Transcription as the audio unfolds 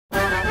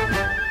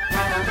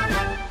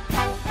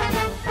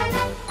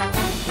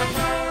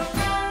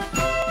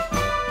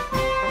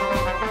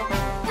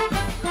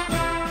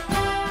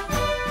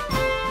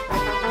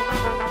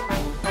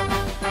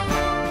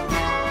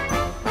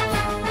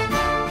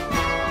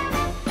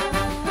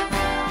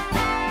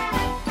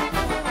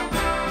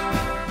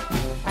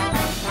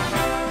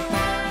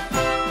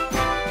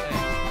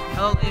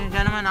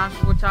everyone.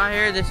 I'm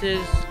Tahir. This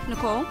is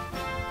Nicole.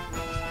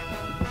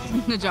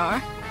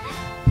 Najar.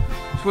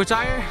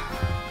 Tahir.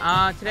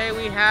 Today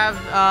we have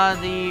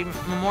the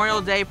Memorial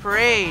Day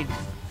Parade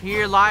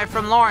here live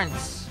from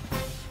Lawrence.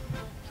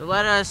 So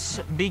let us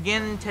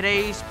begin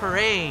today's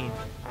parade.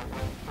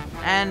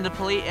 And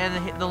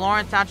the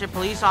Lawrence Township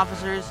police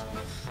officers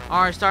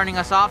are starting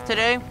us off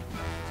today,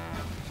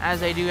 as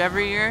they do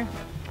every year.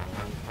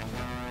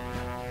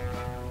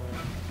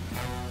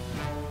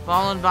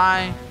 Followed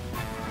by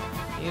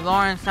the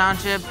Lawrence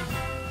Township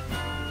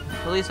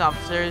police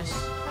officers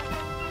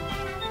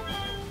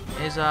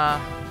is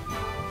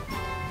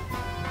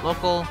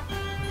local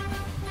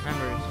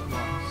members of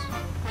Lawrence.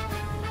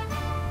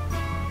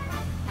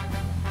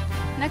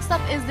 Next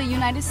up is the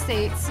United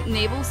States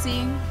Naval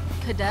Sea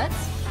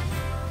Cadets.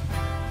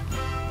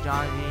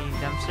 Johnny D.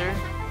 Dempster,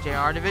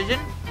 JR Division.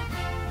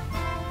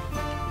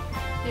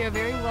 They are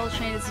very well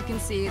trained, as you can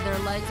see. Their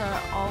legs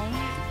are all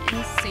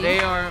in sync. They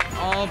are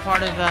all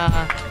part of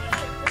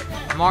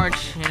the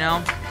march, you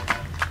know.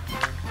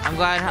 I'm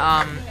glad.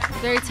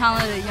 Very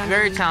talented young.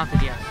 Very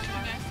talented, yes.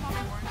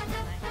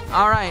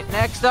 All right,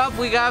 next up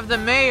we have the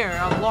mayor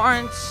of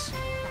Lawrence.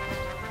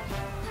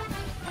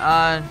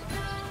 The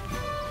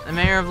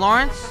mayor of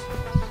Lawrence.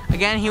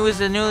 Again, he was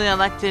the newly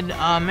elected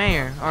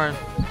mayor, or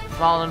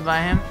followed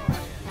by him.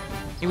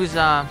 He was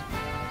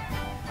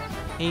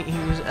he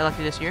was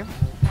elected this year.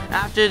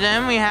 After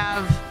them, we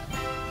have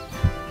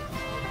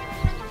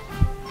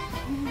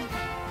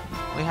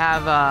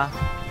a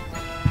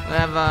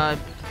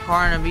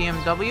car and a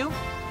BMW.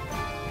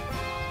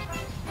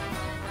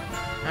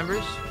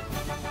 Members.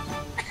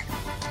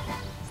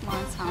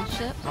 Lawrence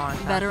Township.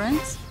 Lawrence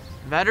Veterans.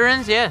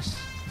 Veterans, yes.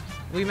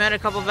 We met a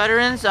couple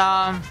veterans.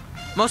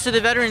 Most of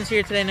the veterans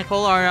here today,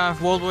 Nicole, are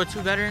World War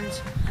II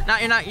veterans.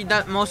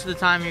 Most of the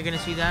time you're gonna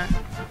see that.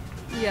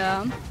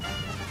 Yeah.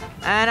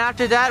 And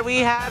after that, we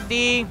have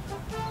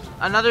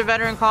another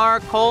veteran car,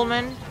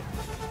 Coleman.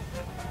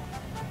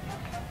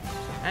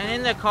 And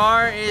in the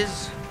car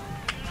is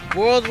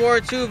World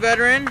War II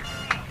veteran.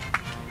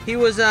 He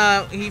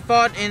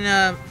fought in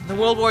the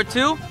World War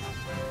II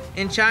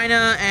in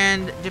China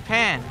and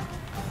Japan.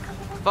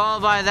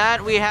 Followed by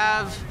that, we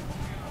have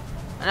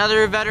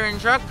another veteran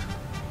truck.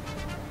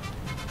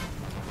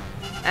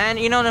 And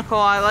you know, Nicole,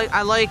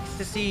 I like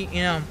to see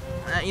the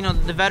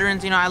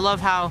veterans. I love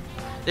how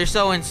they're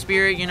so in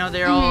spirit.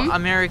 They're all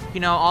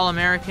American. All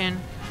American.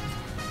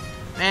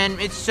 And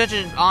it's such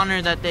an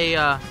honor that they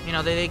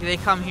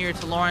come here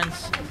to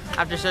Lawrence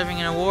after serving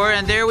in a war.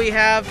 And there we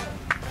have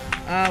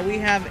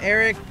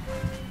Eric.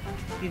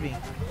 Excuse me.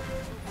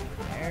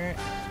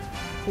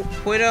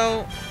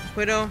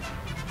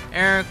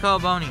 Erico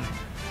Boni,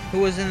 who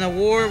was in the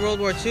war, World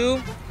War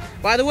II.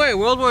 By the way,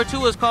 World War II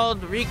was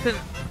called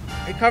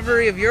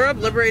Recovery of Europe,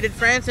 liberated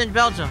France and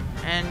Belgium,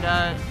 and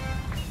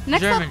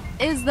Next Germany.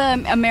 up is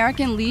the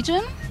American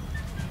Legion.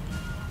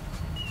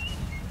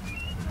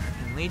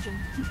 American Legion.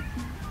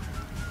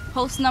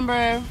 Post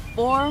number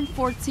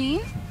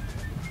 414.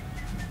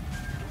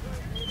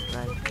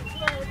 Right.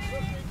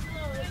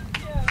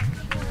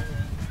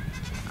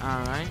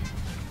 All right.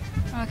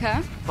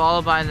 Okay.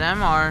 Followed by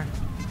them are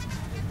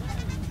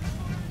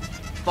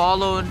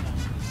followed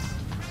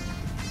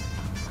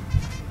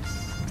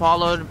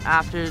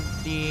after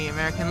the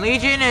American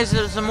Legion is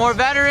some more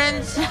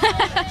veterans.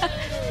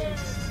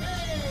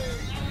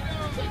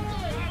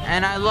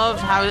 And I love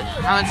how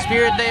in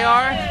spirit they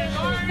are.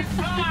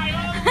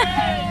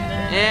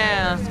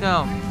 Yeah, let's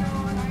go.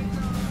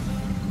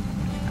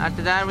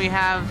 After that, we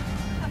have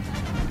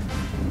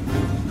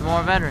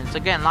more veterans.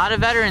 Again, a lot of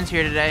veterans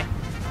here today.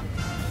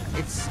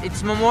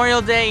 It's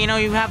Memorial Day.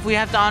 We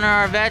have to honor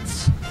our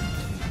vets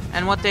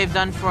and what they've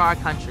done for our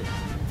country.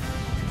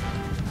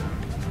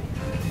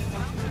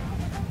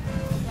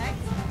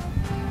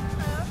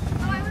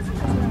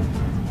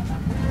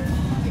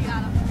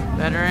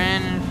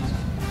 Veteran,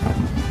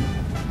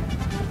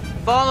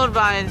 followed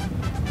by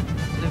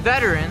the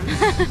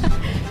veterans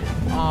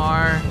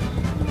are.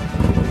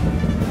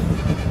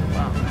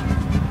 Wow.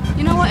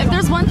 You know what? If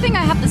there's one thing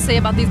I have to say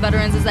about these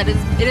veterans is that it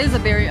is a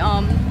very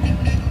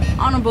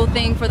honorable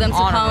thing for them to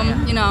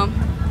come. Yeah.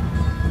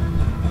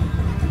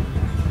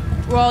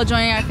 We're all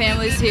joining our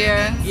families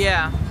here.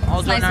 Yeah,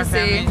 all joining our nice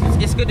to see.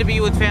 families. It's good to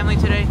be with family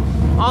today.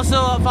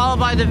 Also, followed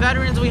by the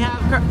veterans, we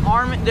have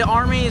the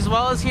Army as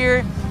well as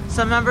here.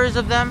 Some members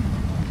of them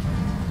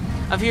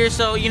here.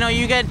 So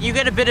you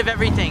get a bit of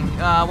everything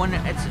when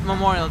it's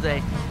Memorial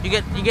Day. You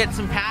get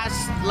some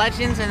past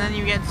legends, and then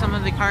you get some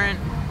of the current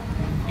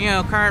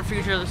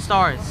future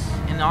stars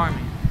in the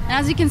Army. And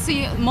as you can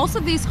see, most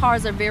of these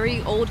cars are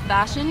very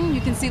old-fashioned.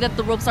 You can see that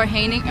the ropes are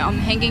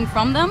hanging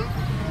from them.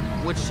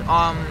 Which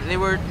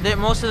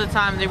most of the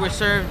time they were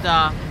served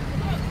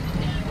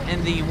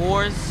in the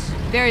wars.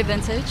 Very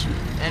vintage.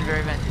 And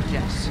very vintage,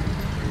 yes.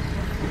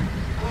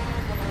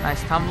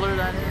 Nice tumbler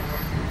that is.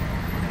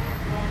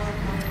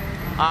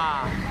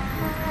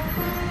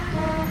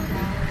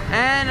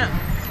 And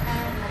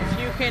if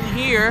you can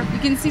hear, you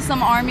can see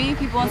some Army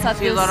people inside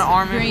see a lot of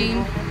Army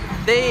green people.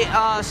 They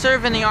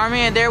serve in the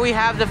Army, and there we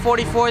have the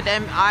 44th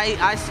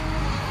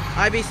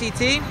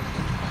IBCT.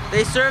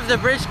 They serve the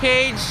Bridge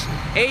Cage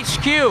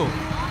HQ,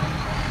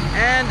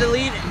 and the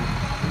lead.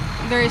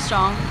 Very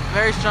strong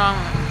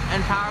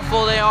And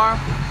powerful they are.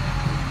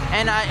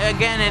 And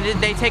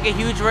they take a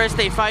huge risk.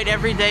 They fight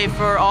every day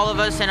for all of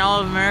us and all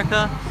of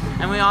America,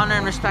 and we honor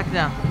and respect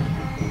them.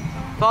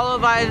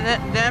 Followed by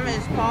them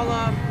is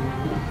Paula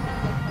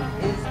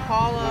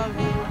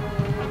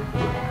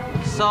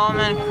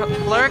Solomon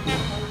Clerk,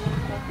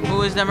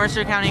 who is the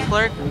Mercer County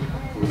Clerk.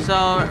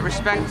 So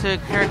respect to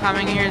her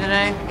coming here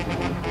today.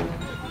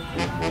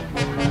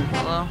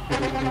 Hello.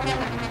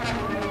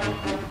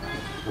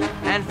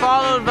 And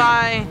followed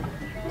by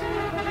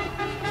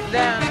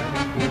them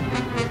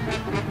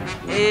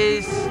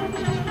is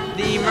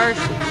the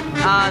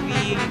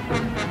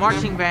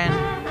marching band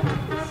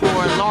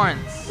for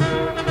Lawrence.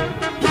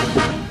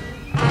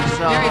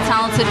 So very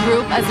talented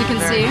group, as you can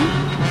see.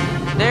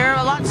 They're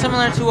a lot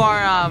similar to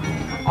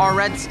our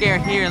Red Scare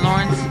here in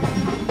Lawrence.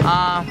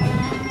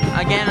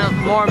 Again,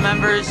 more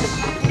members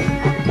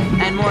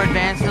and more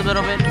advanced a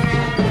little bit,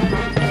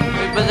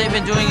 but they've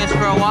been doing this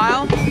for a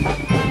while.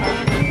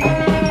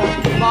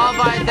 Followed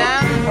by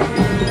them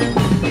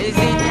is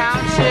the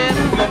Township.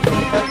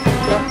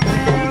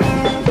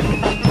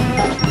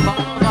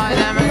 Followed by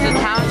them is the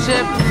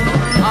Township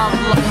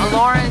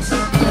Lawrence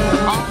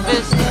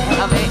Office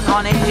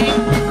on Aging.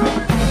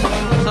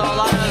 So a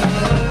lot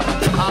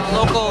of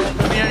local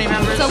community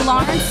members. The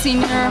Lawrence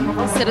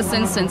Senior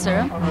Citizen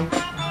Center.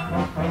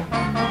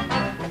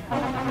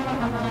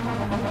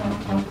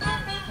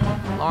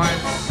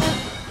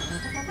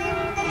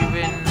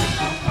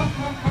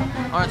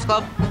 Lawrence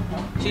Club?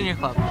 Senior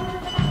Club.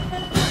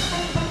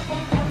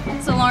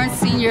 So Lawrence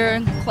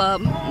Senior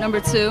Club, number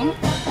 2.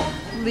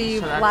 I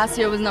believe last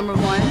year was number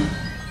 1.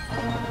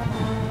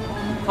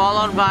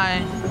 Followed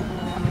by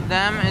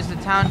them is the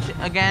Township,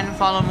 again,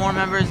 follow more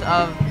members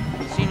of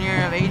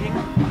Senior of Aging.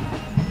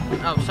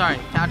 Oh, sorry,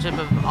 Township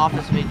of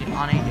Office of Aging,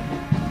 on Aging.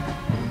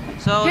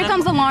 So here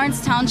comes the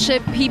Lawrence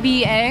Township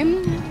PBA,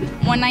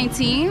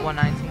 119.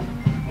 119.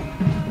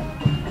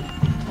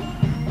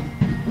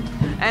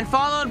 And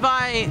followed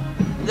by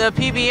the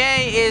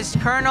PBA is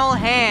Colonel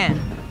Han,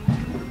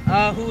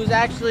 who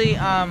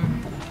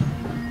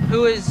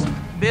is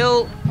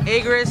Bill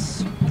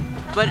Agris,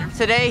 but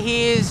today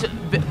he is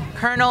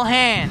Colonel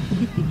Han.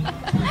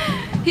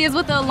 He is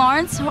with the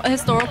Lawrence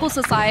Historical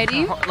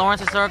Society. Lawrence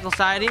Historical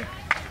Society.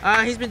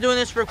 He's been doing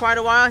this for quite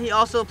a while. He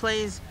also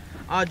plays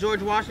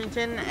George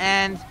Washington.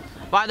 And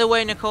by the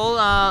way, Nicole,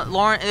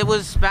 Lawrence, it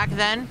was back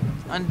then,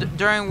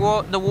 during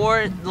the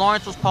war,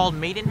 Lawrence was called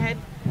Maidenhead.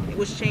 It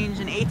was changed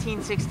in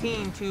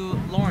 1816 to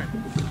Lawrence.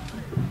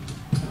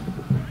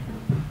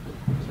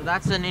 So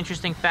that's an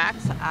interesting fact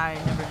I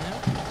never knew.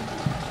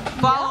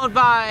 Followed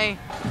by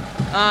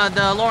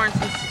the Lawrence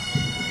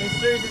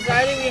History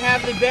Society, we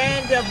have the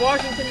Band of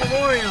Washington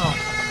Memorial.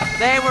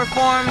 They were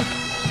formed,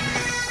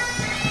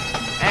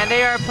 and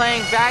they are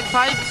playing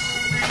bagpipes.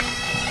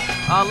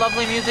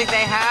 Lovely music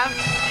they have.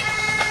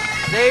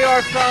 They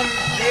were formed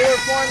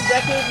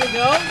decades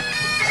ago.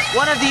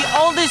 One of the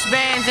oldest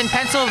bands in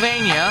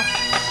Pennsylvania.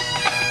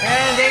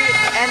 And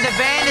the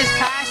band is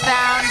passed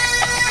down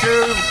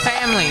through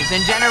families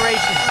and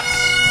generations.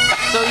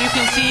 So you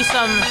can see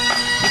some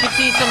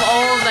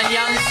old and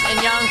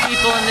young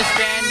people in this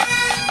band.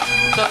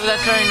 So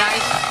that's very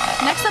nice.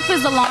 Next up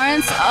is the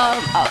Lawrence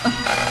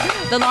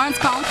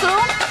Council,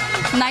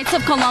 Knights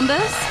of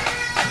Columbus.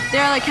 They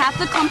are a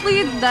Catholic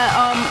company that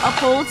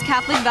upholds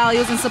Catholic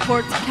values and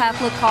supports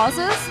Catholic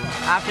causes.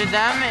 After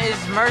them is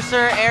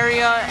Mercer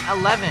Area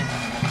 11,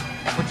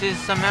 which is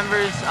some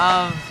members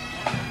of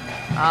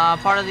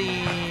part of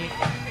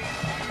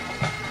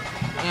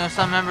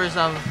some members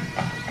of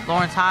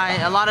Lawrence High.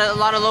 A lot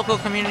of local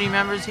community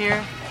members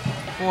here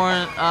for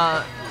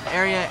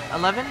Area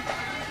 11.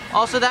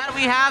 Also, that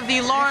we have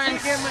the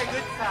Lawrence.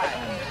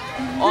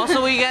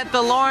 Also, we get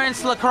the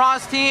Lawrence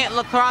lacrosse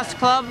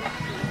club.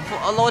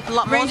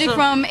 Ranging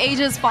from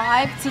ages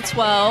 5 to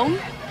 12.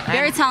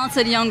 Very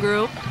talented young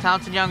group.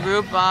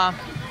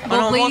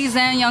 Both ladies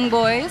and young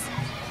boys.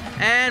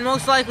 And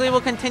most likely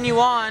will continue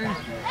on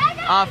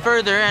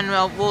further, and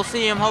we'll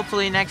see him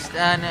hopefully next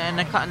in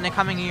the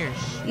coming years.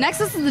 Next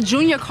is the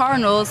Junior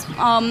Cardinals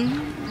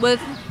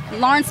with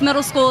Lawrence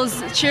Middle School's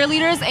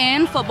cheerleaders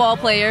and football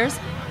players.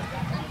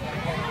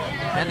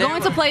 And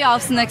going to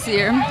playoffs next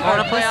year.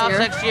 Going to playoffs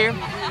next year.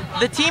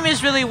 The team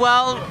is really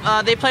well.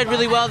 They played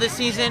really well this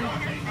season,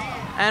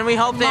 and we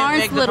hope they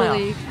make the Little playoffs.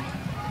 League.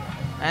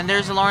 And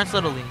there's the Lawrence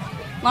Little League.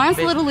 Lawrence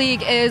Little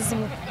League is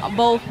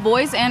both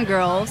boys and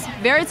girls.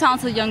 Very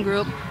talented young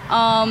group.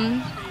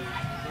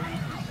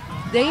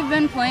 They've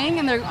been playing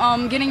and they're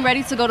getting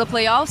ready to go to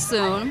playoffs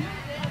soon.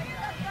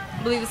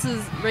 I believe this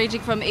is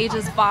ranging from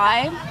ages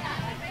 5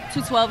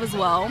 to 12 as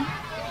well.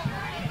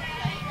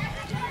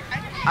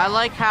 I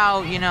like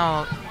how,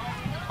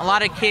 a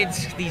lot of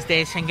kids these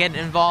days can get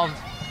involved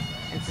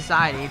in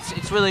society.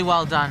 It's really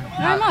well done.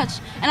 Very much.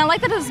 And I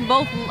like that it's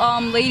both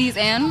ladies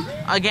and...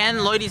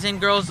 Again, ladies and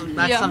girls,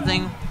 that's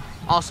something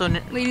Also,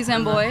 ladies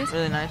and boys.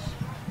 Really nice.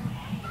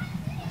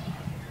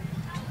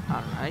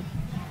 All right.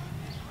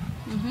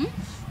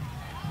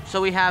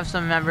 So we have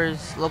some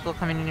members, local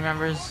community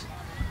members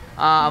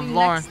of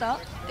Lawrence. Next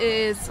up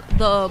is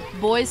the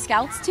Boy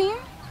Scouts team.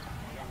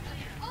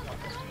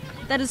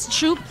 That is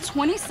Troop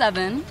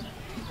 27.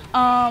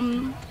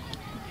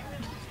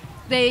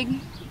 They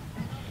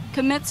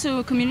commit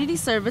to community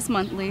service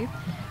monthly,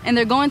 and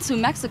they're going to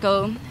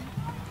Mexico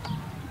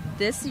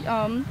this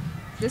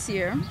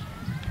year.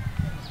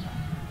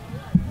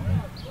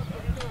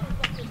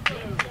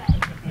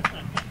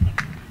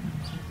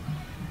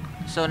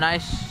 So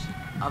nice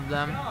of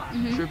them,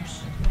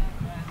 troops.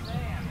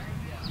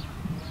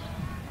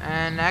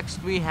 And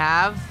next we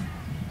have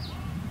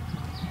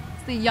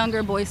it's the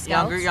younger Boy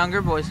Scouts.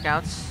 Younger Boy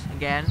Scouts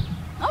again.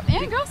 Oh,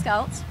 and Girl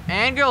Scouts.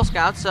 And Girl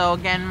Scouts. So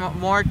again,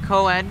 more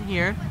co-ed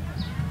here,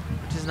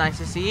 which is nice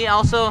to see.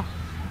 Also,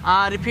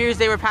 it appears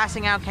they were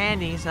passing out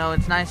candy, so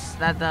it's nice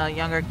that the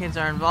younger kids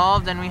are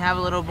involved. And we have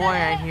a little boy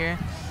right here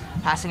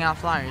passing out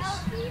flyers.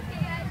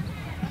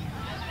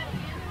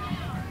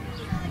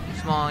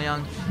 Small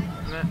young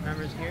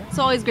members here. It's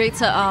always great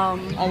to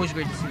always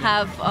great to see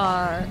have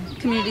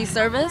community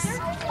service.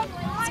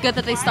 It's good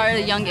that they start at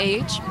a young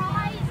age.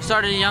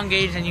 Start at a young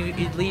age, and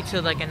it leads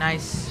to like a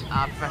nice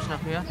professional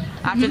career.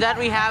 After that,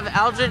 we have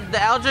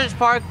the Eldridge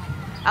Park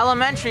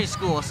Elementary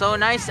School. So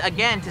nice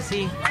again to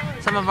see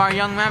some of our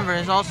young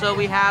members. Also,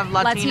 we have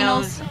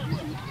Latinos.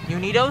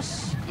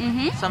 Unidos.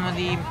 Some of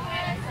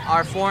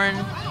our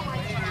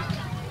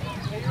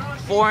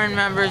foreign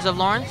members of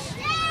Lawrence.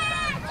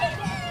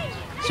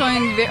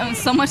 Showing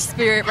so much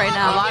spirit right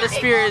now. A lot of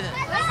spirit.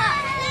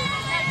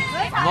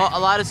 A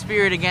lot of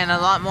spirit again.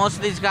 Most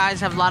of these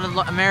guys have a lot of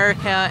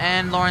America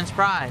and Lawrence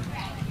pride.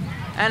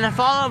 And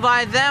followed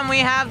by them, we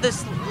have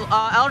this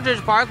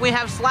Eldridge Park. We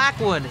have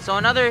Slackwood. So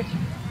another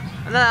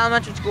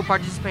elementary school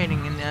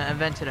participating in the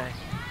event today.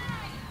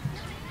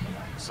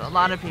 So a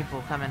lot of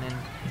people coming in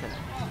today.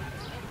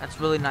 That's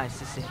really nice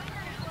to see.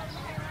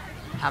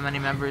 How many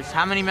members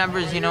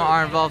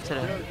are involved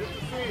today?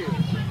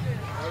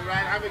 All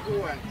right, have a good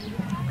one.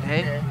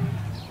 Okay.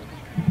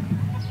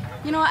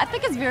 I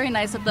think it's very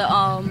nice that the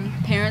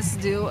parents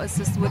do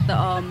assist with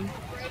the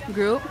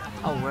group.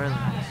 Oh, really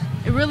nice.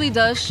 It really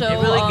does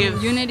show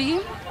unity.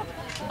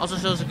 Also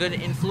shows a good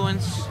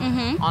influence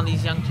on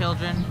these young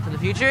children for the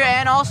future.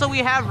 And also we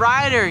have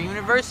Ryder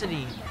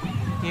University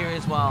here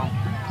as well.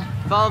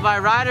 Followed by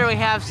Ryder, we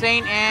have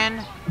St.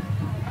 Anne's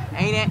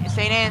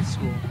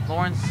School,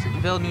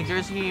 Lawrenceville, New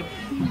Jersey.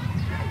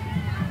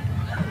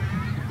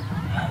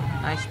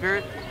 Nice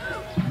spirit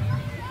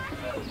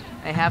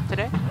they have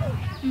today.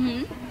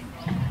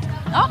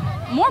 Oh,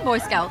 more Boy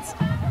Scouts.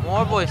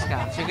 More Boy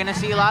Scouts. You're gonna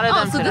see a lot of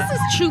them today. So this is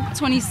Troop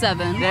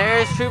 27.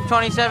 There's Troop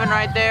 27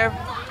 right there.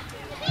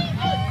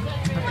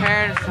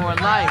 Prepared for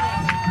life.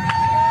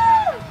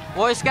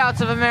 Boy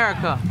Scouts of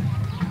America.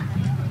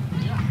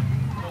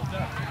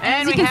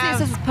 And we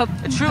have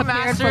a troop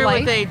master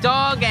with a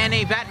dog and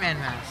a Batman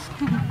mask.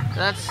 So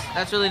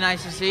that's really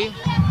nice to see.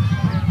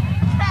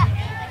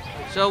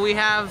 So we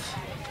have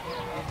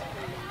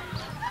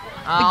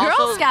the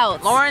Girl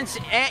Scouts. Lawrence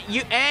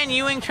and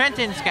Ewing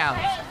Trenton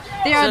Scouts.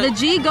 They are the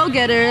G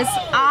Go-Getters,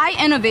 I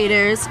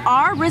Innovators,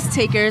 R Risk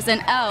Takers,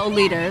 and L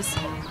Leaders.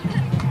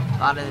 A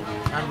lot of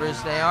members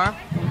they are.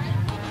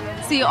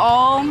 See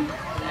all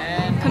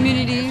and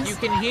communities. You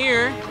can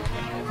hear.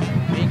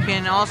 You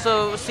can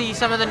also see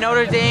some of the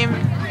Notre Dame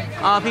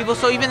people.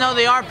 So even though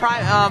they are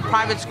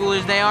private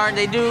schoolers,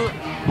 they do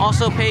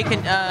also pay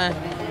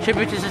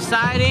tribute to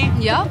society.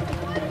 Yep.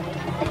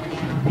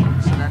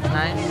 So that's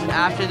nice.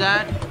 After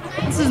that,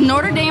 this is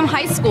Notre Dame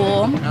High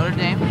School. Notre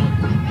Dame.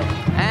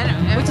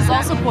 Which is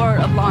also part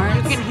of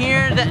Lawrence. You can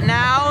hear that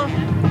now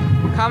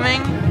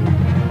coming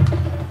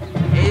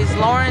is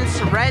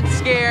Lawrence Red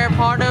Scare,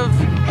 part of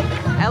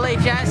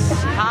LHS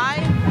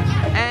High.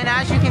 And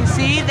as you can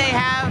see, they're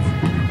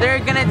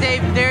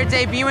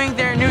debuting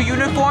their new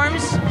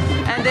uniforms,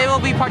 and they will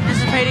be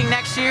participating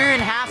next year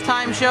in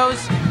halftime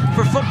shows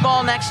for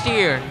football next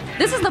year.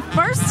 This is the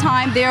first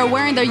time they are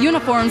wearing their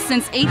uniforms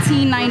since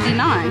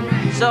 1989.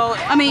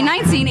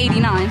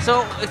 1989.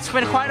 So it's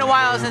been quite a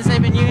while since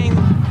they've been using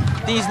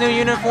these new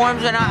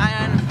uniforms, and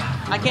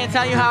I can't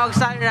tell you how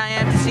excited I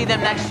am to see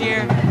them next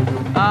year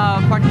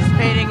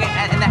participating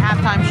in the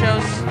halftime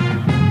shows.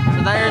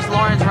 So there's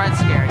Lawrence Red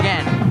Scare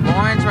again.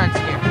 Lawrence Red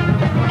Scare.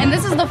 And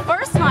this is the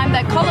first time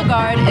that Color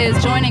Guard is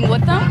joining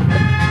with them.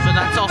 So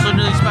that's also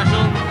really special.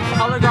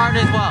 Color Guard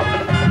as well.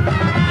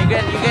 You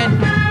get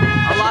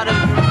a lot of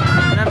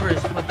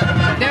members with them.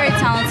 Very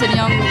talented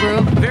young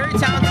group. Very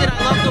talented. I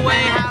love the way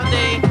how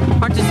they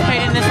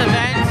participate in this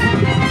event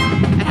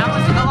and how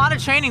much a lot of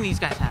training these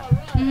guys have.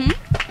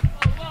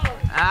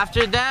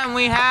 After them,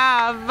 we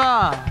have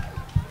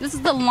this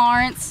is the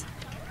Lawrence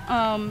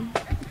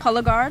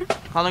Color Guard.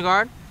 Color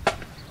Guard.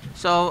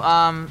 So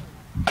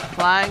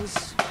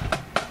flags,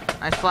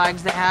 nice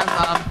flags they have.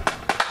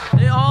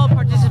 They all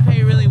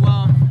participate really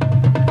well.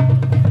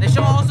 They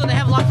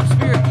have lots of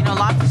spirit,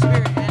 lots of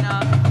spirit, and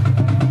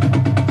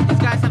these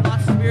guys have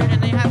lots of spirit,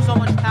 and they have so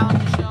much talent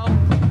to show.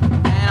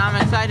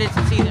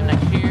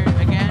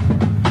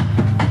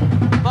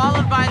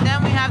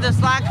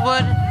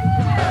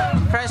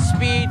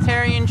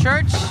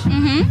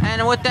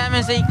 with them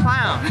is a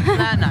clown. Isn't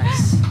that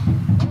nice?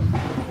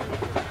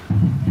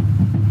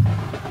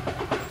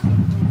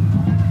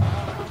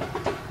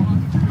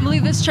 I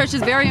believe this church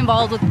is very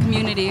involved with the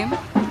community.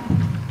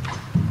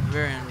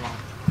 Very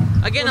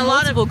involved. Again, With a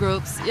lot multiple of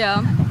groups,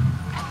 yeah.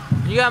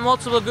 you got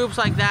multiple groups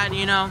like that.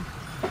 You know,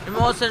 they're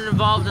most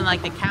involved in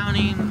like the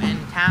county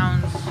and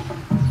towns,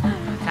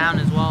 town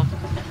as well.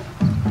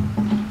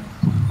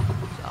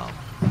 So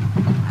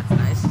that's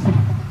nice.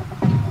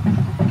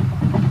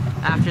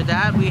 After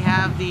that, we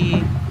have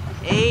the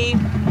A.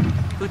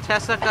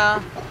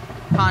 Kutesaka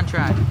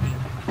contract.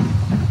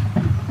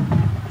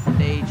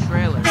 The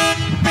trailer.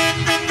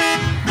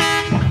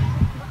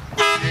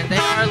 And they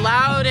are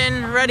loud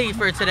and ready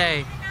for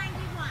today.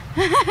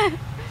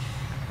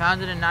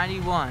 Founded in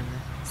 91.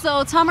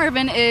 So Tom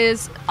Irvin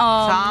is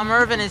Tom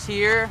Irvin is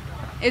here.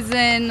 is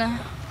in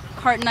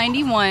cart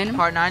 91.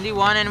 Part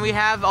 91, and we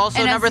have also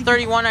And number as-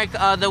 31,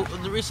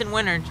 the recent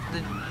winner,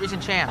 the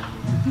recent champ.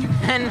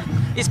 And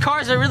these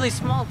cars are really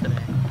small today.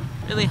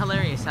 Really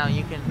hilarious how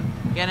you can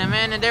get him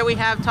in. And there we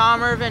have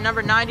Tom Irvin,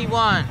 number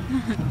 91.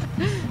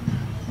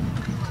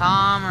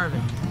 Tom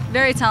Irvin.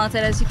 Very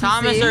talented, as you can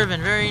Thomas see.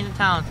 Irvin, very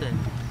talented.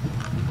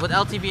 With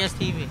LTBS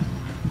TV.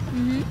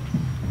 Mhm.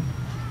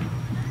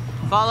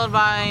 Followed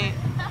by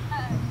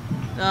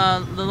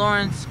the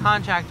Lawrence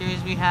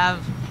contractors, we have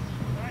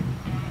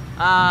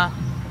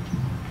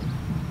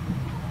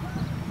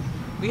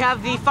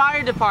the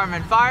fire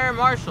department, fire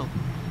marshal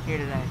here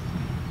today.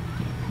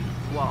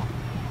 Whoa.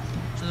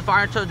 So the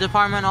fire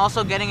department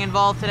also getting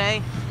involved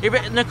today.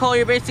 Nicole,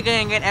 you're basically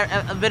going to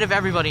get a bit of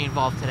everybody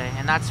involved today,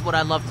 and that's what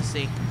I love to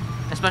see,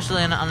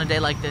 especially on a day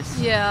like this.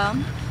 Yeah.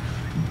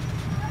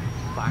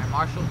 Fire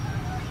marshal.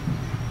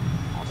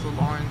 Also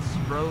Lawrence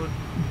Road.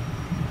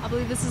 I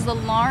believe this is the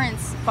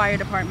Lawrence Fire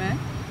Department.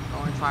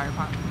 Lawrence Fire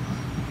Department.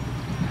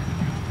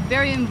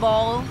 Very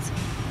involved.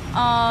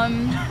 I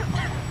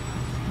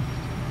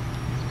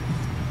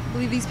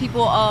believe these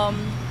people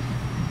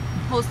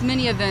host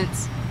many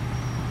events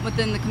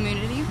within the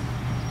community.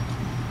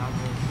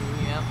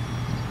 Yep.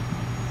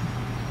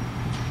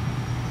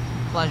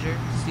 Pleasure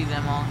to see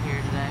them all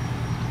here today.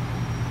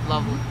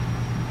 Lovely.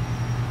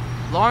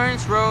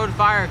 Lawrence Road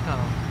Fire Co.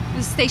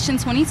 This is Station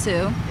 22.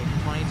 Station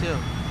 22.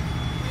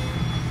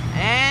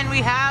 And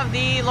we have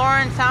the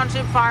Lawrence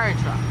Township Fire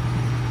Truck.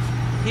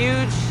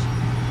 Huge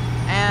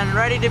and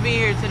ready to be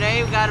here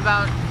today. We got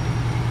about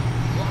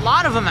a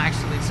lot of them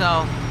actually,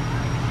 so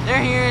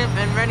they're here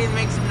and ready to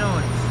make some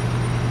noise.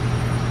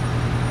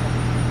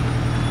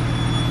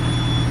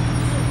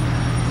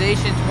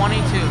 Station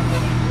 22.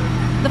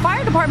 The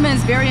fire department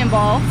is very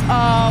involved.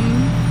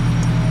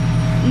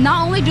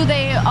 Not only do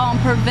they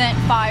prevent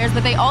fires,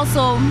 but they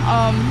also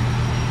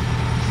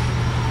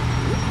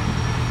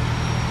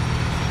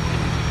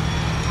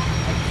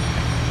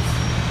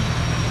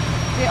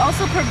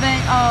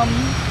prevent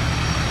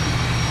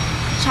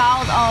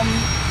child ooh,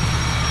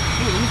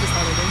 let me just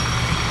start over.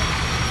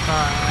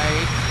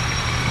 Alright.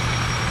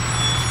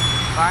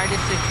 Fire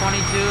District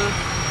 22.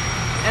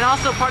 And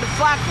also part of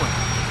Slackwood.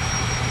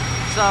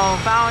 So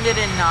founded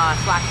in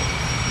Slackwood.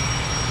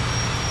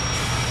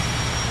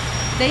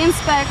 They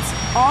inspect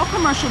all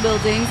commercial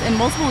buildings and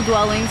multiple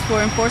dwellings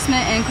for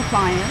enforcement and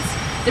compliance.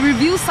 They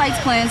review site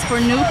plans for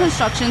new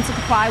construction to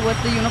comply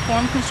with the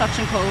Uniform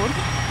Construction Code.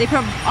 They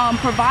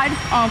provide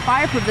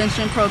fire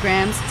prevention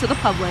programs to the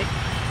public,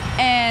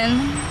 and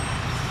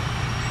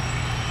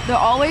they're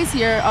always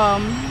here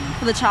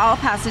for the child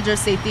passenger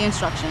safety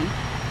instruction.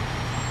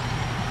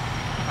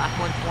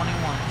 Slackwood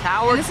 21.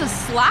 Tower. And this is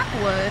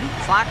Slackwood.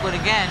 Slackwood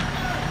again.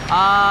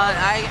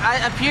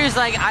 I appears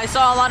like I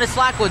saw a lot of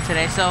Slackwood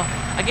today. So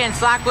again,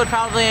 Slackwood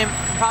probably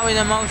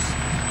the most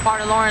part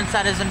of Lawrence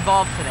that is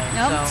involved today.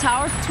 Yep, So.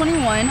 Tower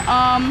 21.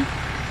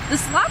 The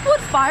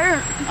Slackwood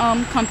Fire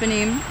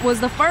Company was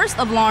the first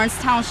of Lawrence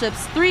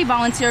Township's 3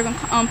 volunteer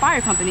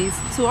fire companies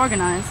to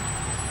organize.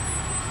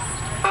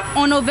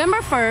 On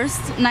November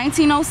 1st,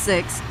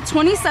 1906,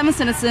 27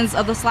 citizens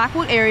of the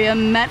Slackwood area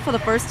met for the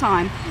first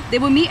time. They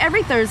would meet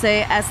every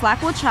Thursday at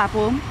Slackwood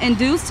Chapel, and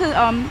dues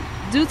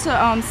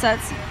to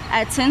sets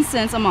at 10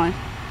 cents a month.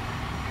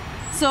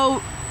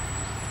 So,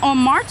 on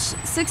March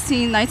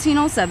 16,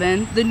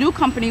 1907, the new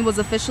company was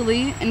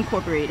officially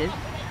incorporated.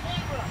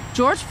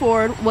 George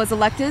Ford was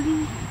elected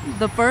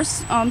the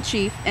first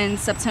chief in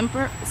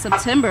September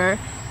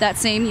that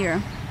same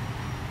year.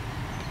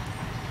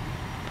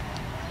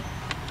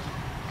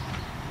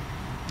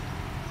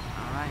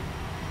 All right.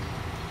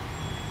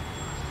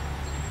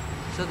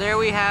 So there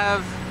we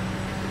have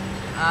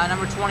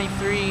number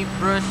 23,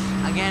 Bruce.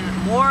 Again,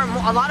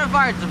 a lot of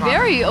fire departments.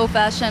 Very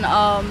old-fashioned.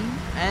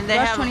 And they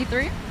Rush have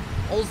 23.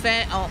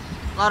 a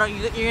lot of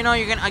you're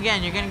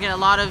gonna get a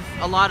lot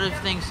of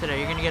things today.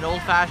 You're gonna get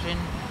old-fashioned.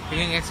 You're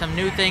gonna get some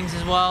new things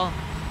as well.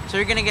 So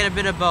you're gonna get a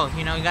bit of both.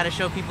 You know, you got to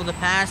show people the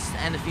past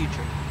and the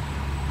future.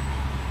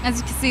 As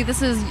you can see,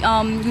 this is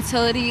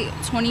Utility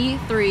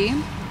 23.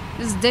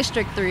 This is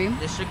District 3.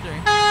 District 3.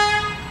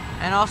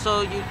 And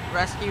also you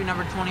rescue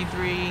number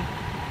 23,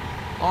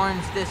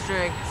 Lawrence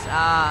District,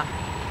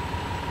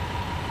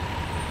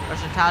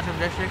 Russian Township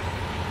District.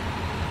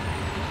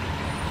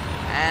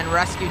 and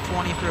Rescue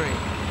 23.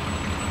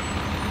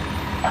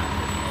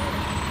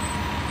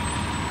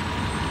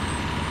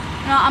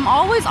 I'm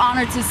always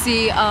honored to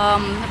see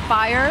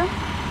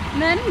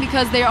firemen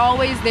because they're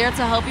always there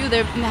to help you.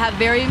 They have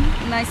very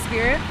nice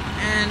spirit.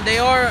 And they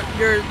are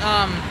your,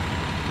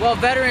 well,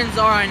 veterans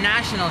are our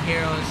national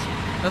heroes.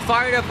 The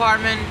fire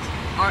department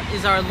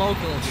is our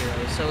local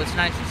heroes. So it's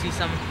nice to see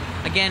some,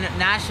 again,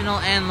 national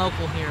and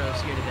local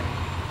heroes here today.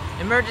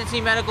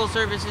 Emergency medical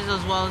services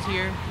as well as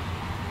here.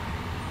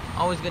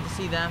 Always good to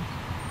see them.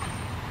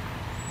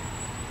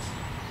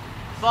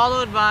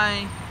 Followed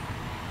by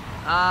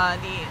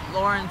the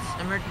Lawrence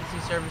Emergency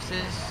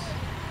Services.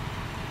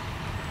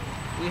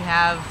 We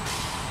have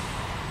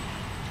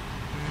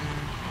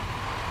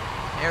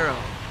Arrow.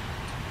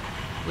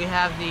 We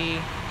have the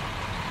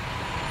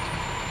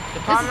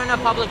Department of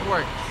Public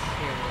Works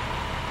here.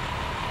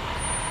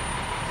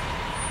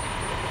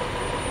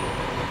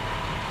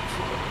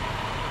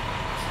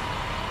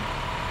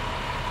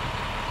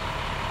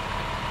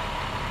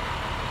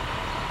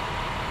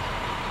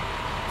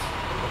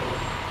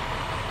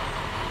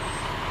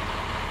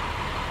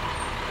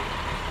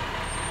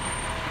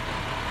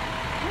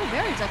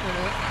 Very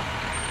decorative.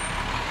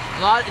 A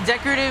lot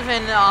decorative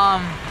and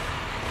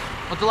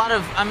with a lot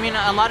of, I mean,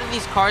 a lot of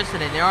these cars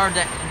today, they are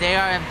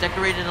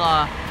decorated.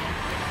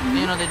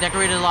 You know, they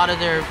decorated a lot of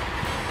their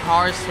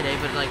cars today,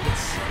 but like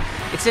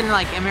it's in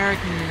like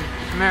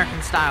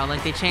American style.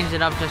 Like they changed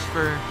it up just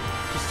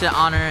to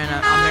honor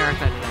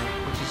America today,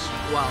 which is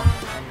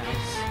very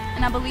nice.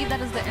 And I believe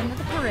that is the end of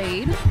the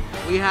parade.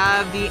 We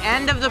have the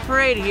end of the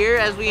parade here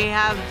as we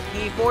have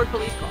the Ford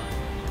police car.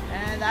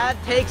 And that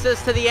takes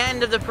us to the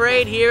end of the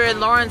parade here at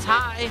Lawrence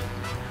High.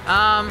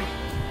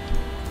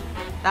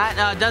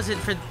 That does it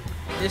for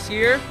this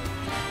year.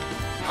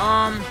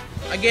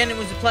 Again, it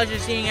was a pleasure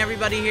seeing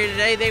everybody here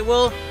today. They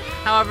will,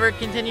 however,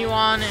 continue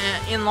on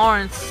in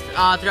Lawrence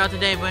throughout the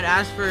day. But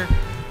as for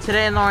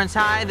today in Lawrence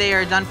High, they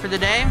are done for the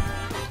day.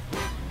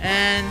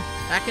 And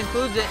that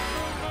concludes it.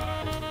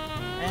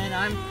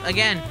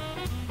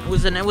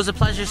 And it was a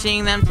pleasure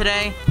seeing them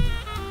today.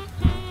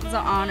 It was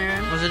an honor.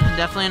 It was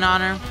definitely an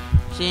honor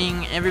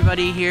seeing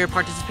everybody here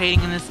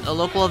participating in this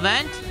local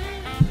event.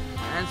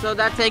 And so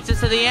that takes us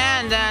to the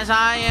end as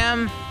I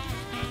am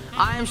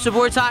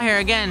Sabur Tahir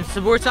again.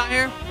 Sabur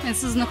Tahir.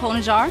 This is Nicole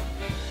Najjar.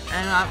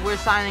 And we're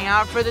signing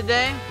out for the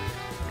day.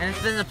 And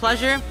it's been a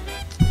pleasure.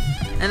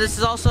 And this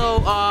is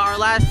also our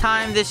last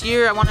time this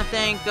year. I want to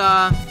thank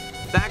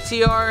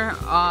Bakhtiar,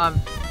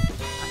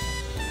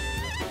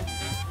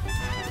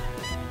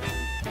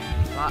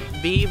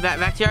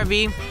 Bakhtiar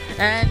B,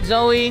 and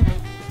Zoe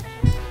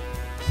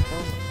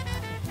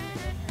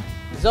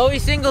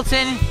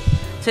Singleton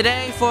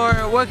today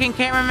for working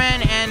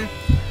cameraman, and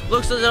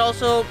looks as it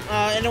also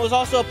and it was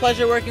also a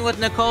pleasure working with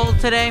Nicole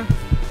today.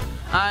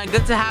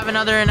 Good to have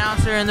another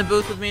announcer in the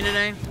booth with me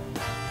today.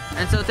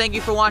 And so thank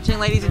you for watching,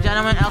 ladies and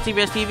gentlemen.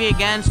 LTBS TV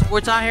again.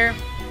 Sports Out here.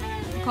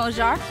 Nicole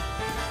Najjar.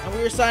 And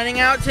we are signing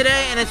out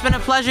today, and it's been a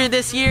pleasure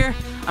this year.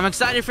 I'm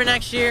excited for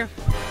next year.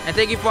 And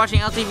thank you for watching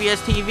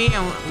LTBS TV,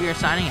 and we are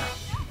signing out.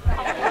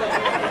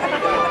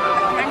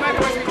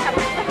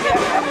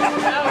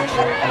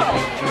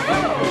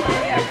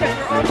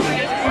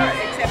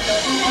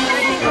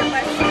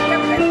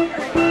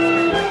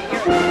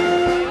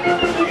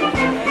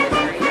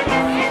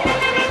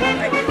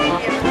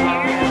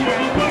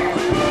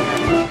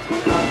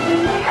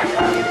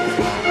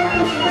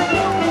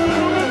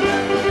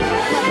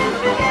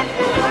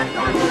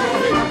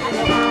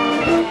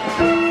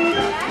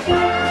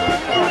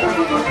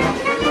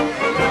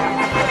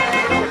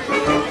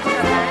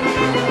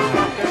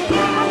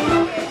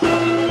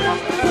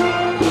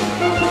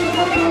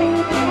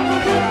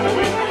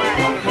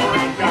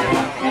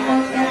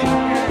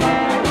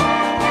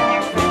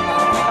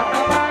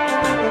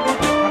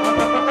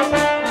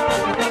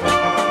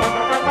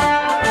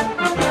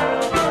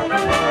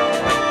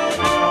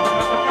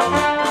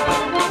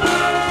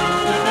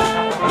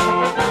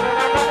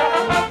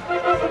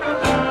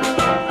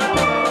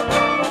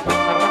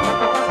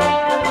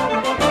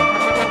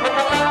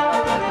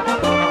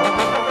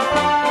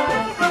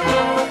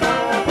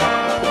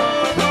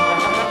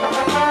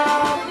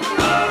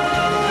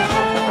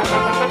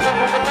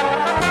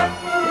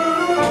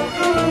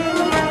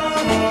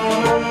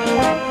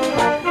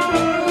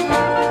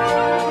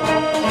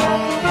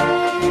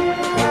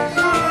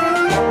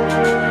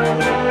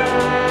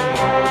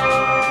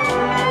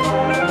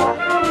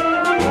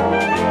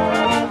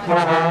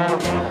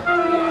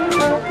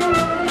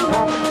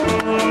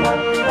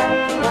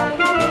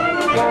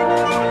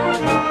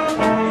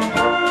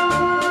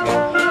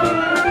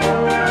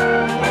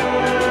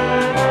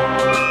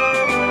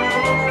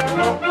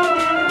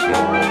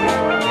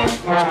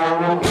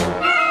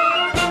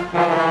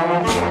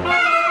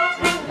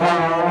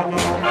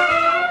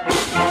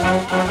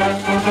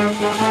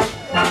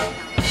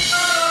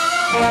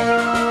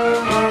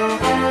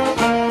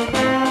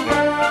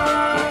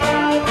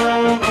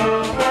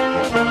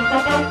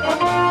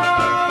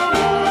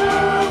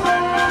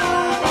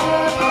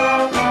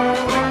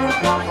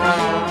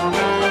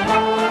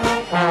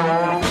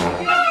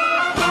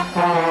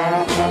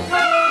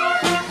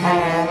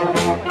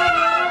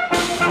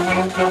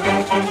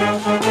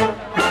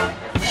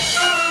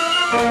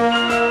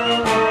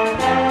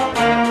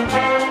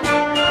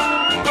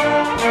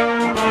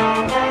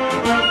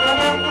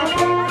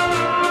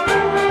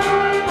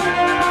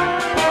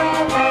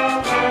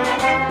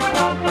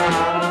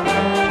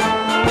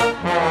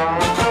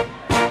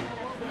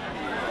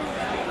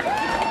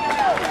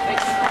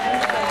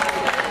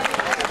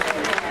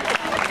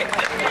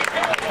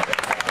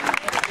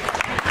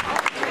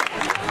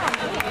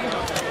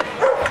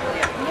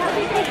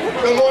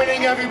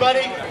 morning,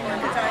 everybody.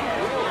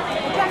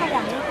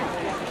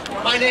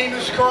 My name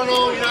is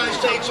Colonel United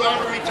States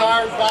Army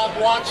retired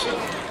Bob Watson,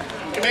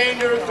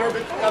 Commander of the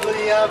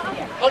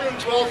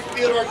 112th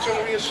Field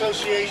Artillery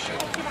Association.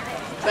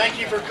 Thank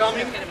you for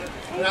coming,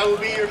 and I will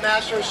be your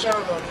Master of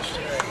Ceremonies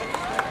today.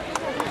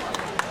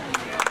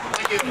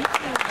 Thank you.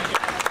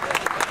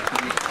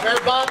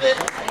 Mayor Bobbitt,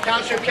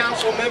 Township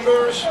Council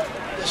members,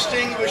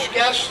 distinguished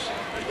guests,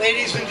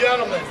 ladies and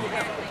gentlemen,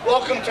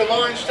 welcome to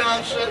Lawrence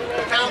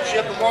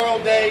Township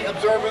Memorial Day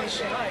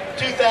Observance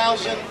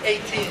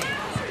 2018.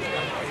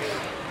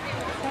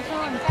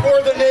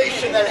 For the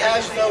nation that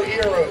has no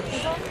heroes,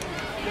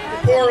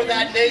 for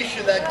that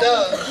nation that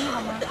does,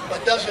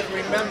 but doesn't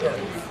remember.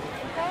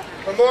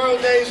 Memorial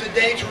Day is a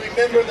day to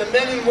remember the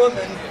men and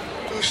women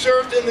who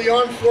served in the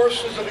armed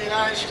forces of the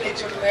United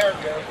States of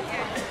America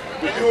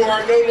and who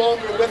are no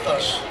longer with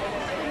us.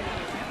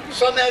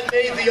 Some had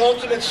made the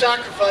ultimate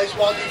sacrifice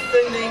while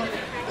defending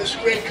this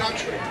great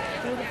country.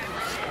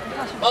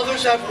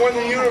 Others have worn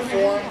the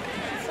uniform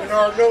and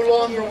are no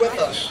longer with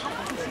us.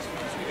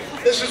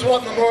 This is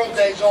what Memorial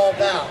Day is all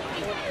about,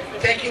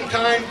 taking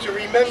time to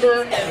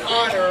remember and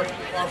honor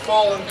our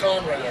fallen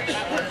comrades.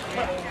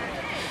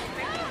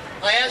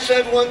 I ask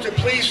everyone to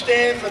please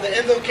stand for the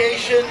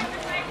invocation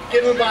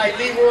given by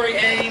Leroy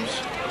Ames,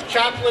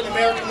 Chaplain,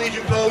 American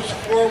Legion Post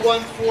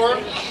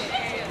 414,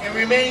 and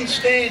remain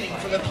standing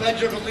for the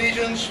Pledge of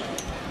Allegiance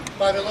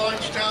by the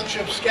Lawrence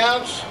Township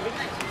Scouts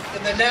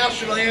and the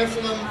National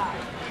Anthem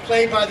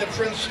played by the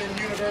Princeton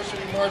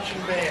University Marching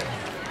Band.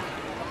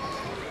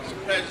 It's a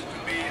pleasure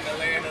to be in the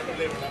land of the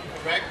living, I'm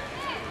correct?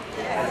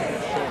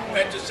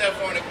 Pat yourself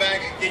on the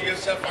back and give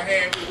yourself a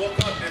hand. We woke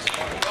up this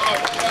morning. Oh,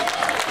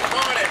 good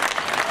morning.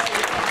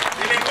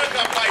 You didn't wake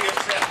up by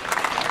yourself.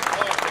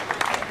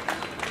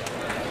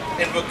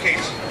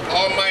 Invocation,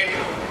 Almighty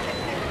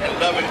and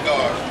loving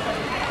God,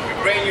 we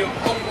bring you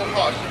hopeful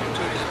hearts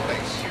to this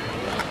place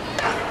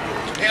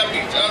to help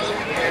each other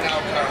and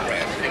our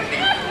comrades in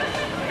need.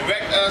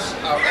 Direct us,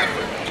 our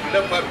effort to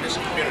lift up this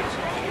community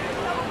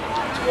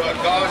toward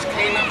God's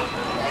kingdom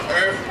on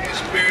earth and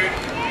spirit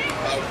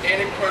of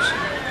any person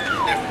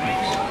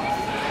difference.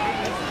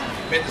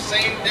 With the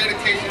same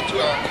dedication to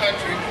our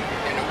country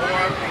and the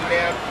warmth we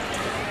have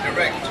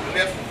direct to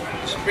lift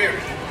the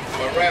spirit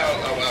morale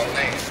of our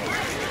land.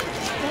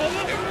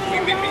 We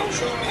may be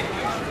truly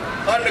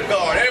under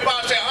God.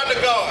 Everybody say under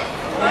God.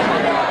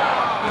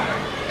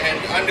 And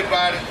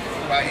undivided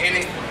by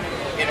any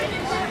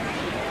enemies.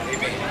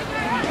 Amen.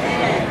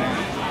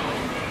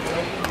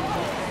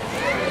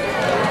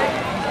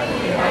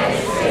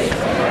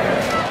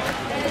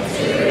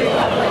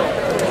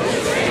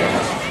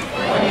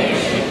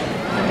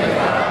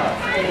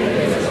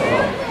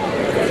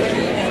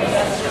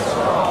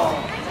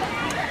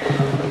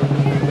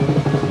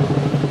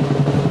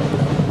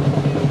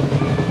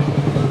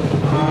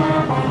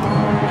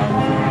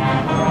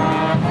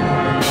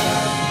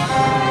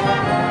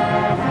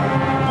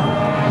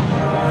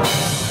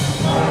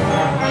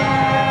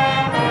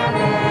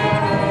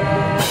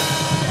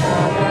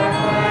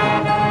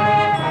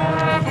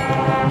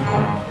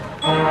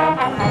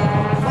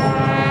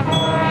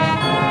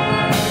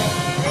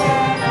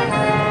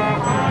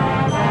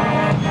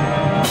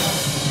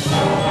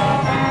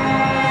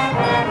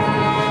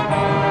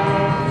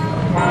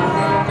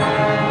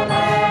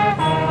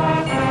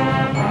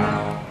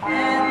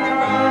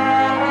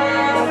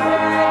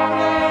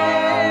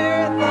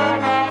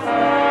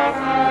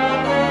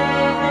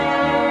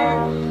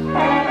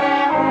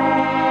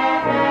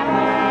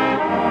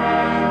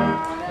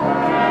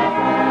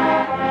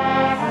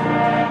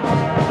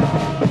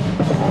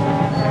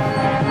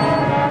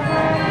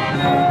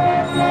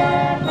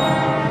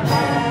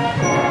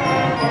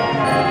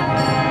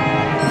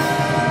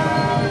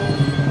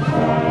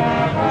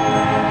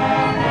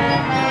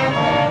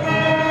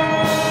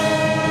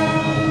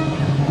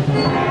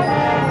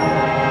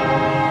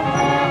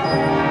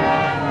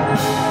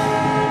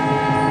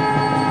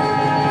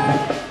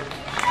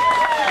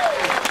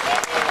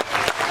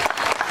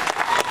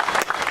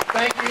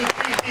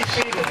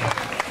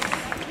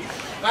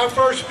 Our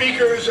first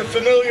speaker is a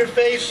familiar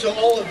face to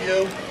all of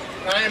you,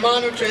 and I am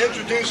honored to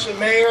introduce the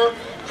Mayor,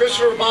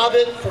 Christopher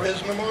Bobbitt, for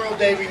his Memorial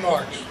Day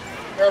remarks.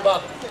 Mayor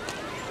Bobbitt.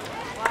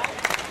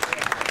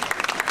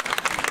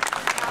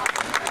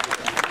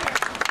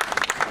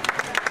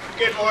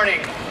 Good morning.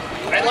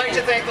 I'd like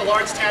to thank the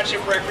Lawrence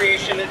Township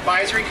Recreation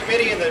Advisory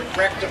Committee and the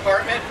Rec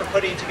Department for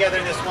putting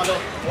together this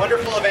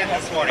wonderful event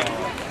this morning.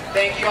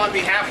 Thank you on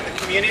behalf of the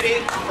community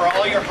for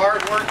all your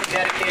hard work and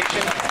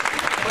dedication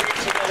putting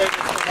together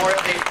this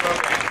Memorial Day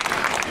program.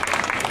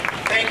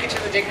 Thank you to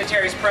the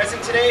dignitaries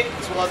present today,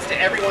 as well as to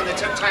everyone that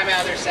took time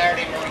out of their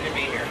Saturday morning to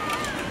be here.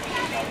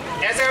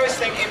 As I was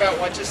thinking about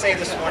what to say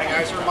this morning,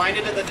 I was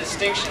reminded of the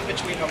distinction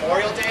between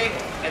Memorial Day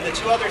and the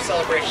two other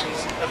celebrations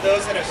of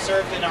those that have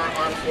served in our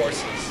armed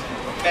forces,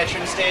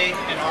 Veterans Day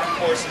and Armed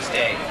Forces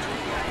Day.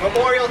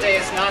 Memorial Day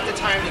is not the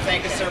time to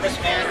thank a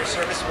serviceman or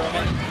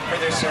servicewoman for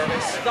their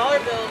service.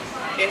 Dollar bills.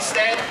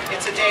 Instead,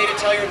 it's a day to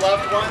tell your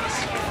loved ones,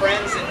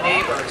 friends, and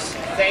neighbors,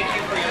 thank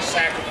you for your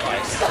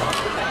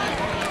sacrifice.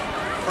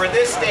 For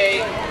this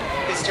day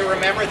is to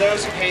remember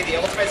those who paid the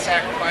ultimate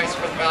sacrifice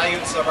for the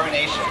values of our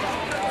nation.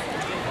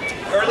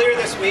 Earlier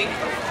this week,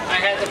 I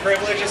had the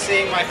privilege of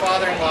seeing my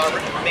father-in-law,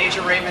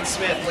 Major Raymond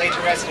Smith, laid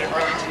to rest at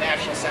Arlington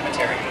National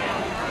Cemetery.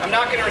 I'm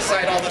not going to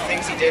recite all the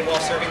things he did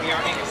while serving the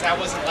Army because that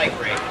wasn't like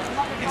great.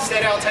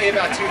 Instead, I'll tell you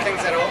about two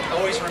things that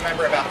I'll always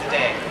remember about the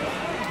day.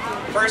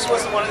 First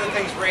was one of the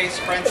things Ray's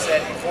friend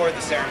said before the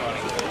ceremony,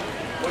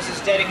 was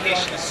his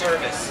dedication to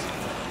service.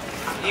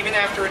 Even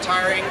after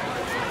retiring,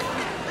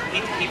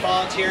 he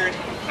volunteered.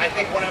 I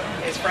think one of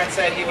his friends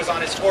said he was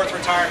on his 4th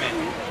retirement,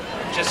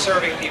 just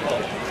serving people.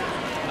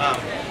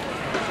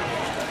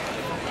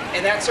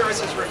 And that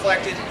service is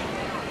reflected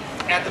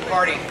at the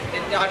party,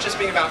 it not just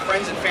being about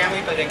friends and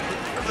family, but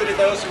included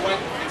those who went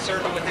and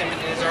served with him in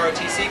his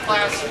ROTC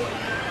class,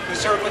 who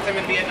served with him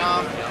in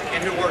Vietnam,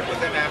 and who worked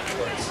with him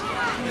afterwards.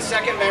 The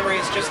second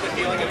memory is just the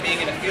feeling of being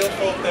in a field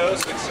full of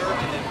those who had served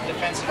in the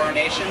defense of our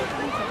nation,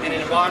 and an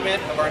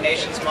embodiment of our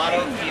nation's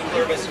motto, E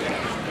pluribus unum,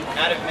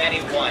 out of many,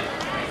 one.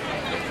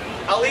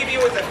 I'll leave you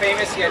with a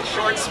famous yet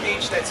short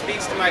speech that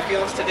speaks to my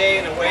feelings today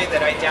in a way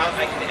that I doubt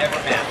I can ever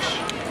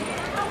match.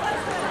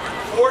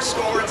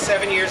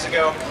 407 years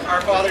ago,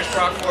 our fathers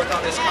brought forth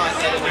on this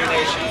continent a new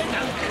nation,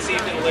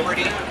 conceived in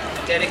liberty,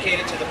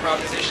 dedicated to the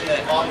proposition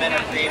that all men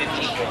are created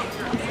equal.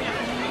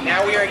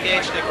 Now we are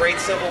engaged in a great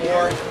civil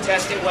war,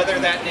 testing whether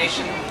that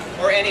nation,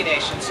 or any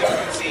nation so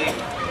conceived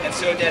and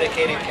so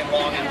dedicated, can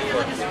long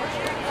endure.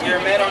 We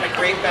are met on a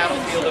great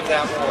battlefield of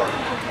that war.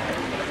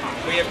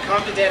 We have come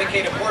to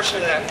dedicate a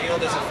portion of that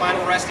field as a final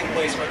resting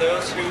place for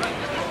those who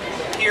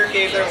here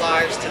gave their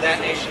lives to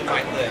that nation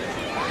might live.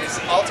 It is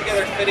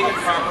altogether fitting and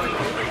proper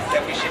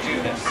that we should do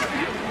this.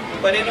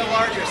 But in a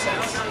larger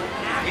sense,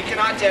 we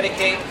cannot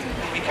dedicate,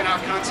 we cannot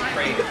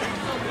consecrate,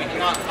 we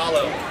cannot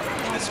hallow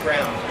this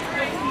ground.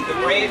 The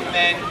brave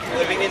men,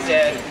 living and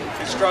dead,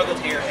 who struggled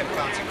here have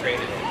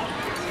consecrated it,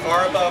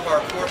 far above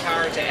our poor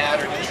power to add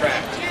or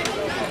detract.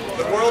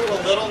 The world will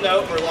little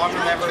note or long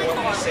remember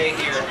what we say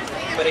here,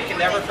 but it can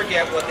never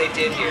forget what they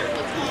did here.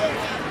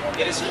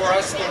 It is for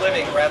us, the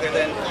living, rather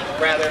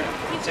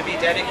to be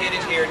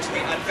dedicated here to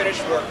the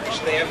unfinished work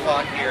which they have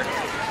fought here,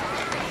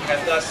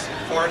 have thus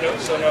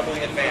so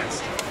nobly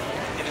advanced.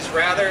 It is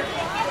rather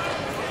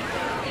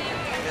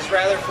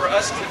for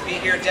us to be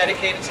here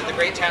dedicated to the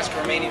great task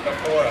remaining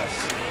before us,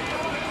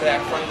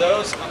 that from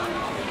those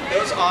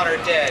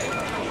honored dead,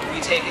 we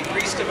take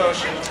increased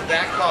devotion to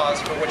that cause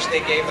for which they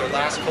gave their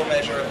last full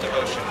measure of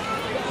devotion.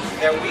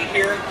 That we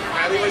here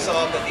highly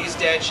resolve that these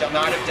dead shall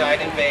not have died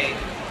in vain,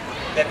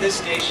 that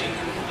this nation,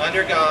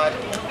 under God,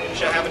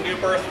 shall have a new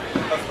birth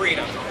of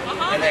freedom,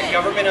 and that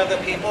government of the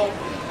people,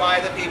 by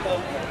the people,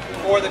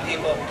 for the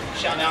people,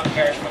 shall now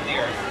perish from the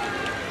earth.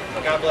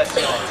 God bless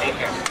you all. Take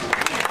care.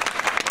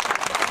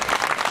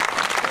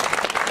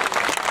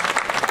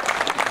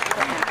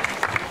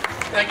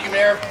 Thank you,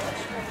 Mayor.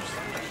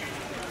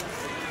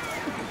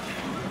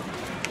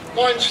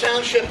 Lawrence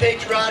Township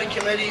Patriotic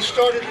Committee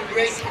started a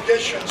great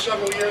tradition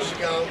several years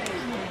ago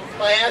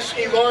by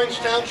asking Lawrence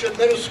Township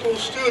Middle School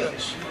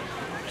students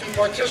to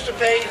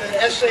participate in an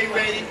essay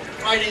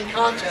writing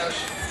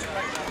contest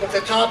with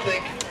the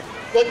topic,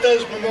 "What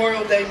does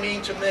Memorial Day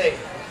mean to me?"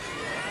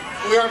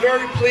 We are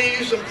very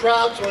pleased and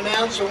proud to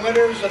announce the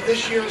winners of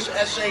this year's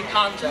essay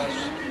contest.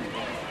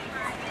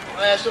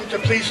 I ask them to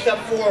please step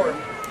forward.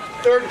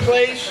 3rd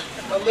place,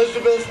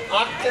 Elizabeth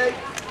Octet.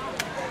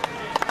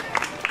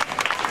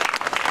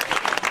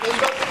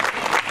 Elizabeth.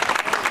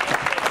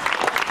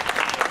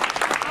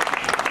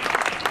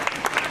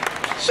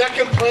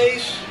 2nd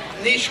place,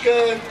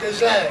 Nishka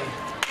Dezay.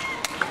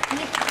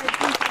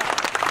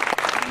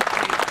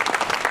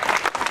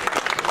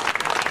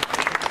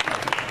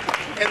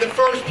 And the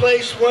 1st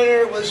place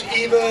winner was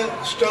Eva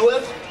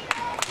Stoweth.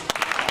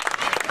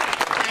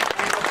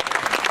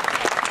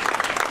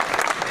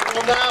 And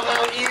we'll now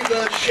have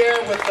Eva share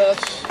with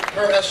us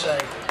her essay.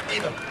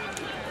 Eva.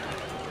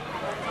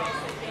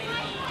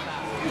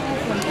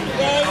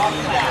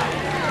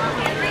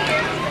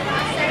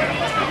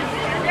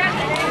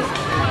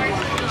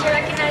 To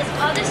recognize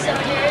all the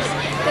soldiers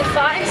who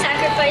fought and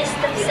sacrificed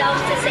themselves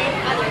to save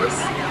others.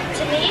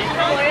 To me,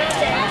 Memorial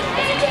Day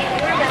is a day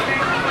we remember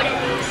what it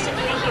means to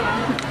be a hero.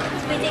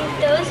 We thank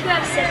those who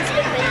have since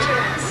been laid to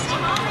rest.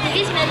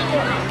 These men and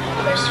women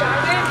were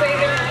stronger and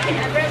braver than I could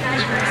ever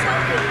imagine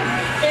myself being.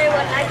 They are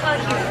what I call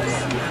heroes.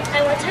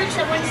 I once heard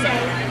someone say,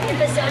 if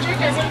a soldier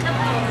doesn't come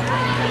home,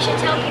 you should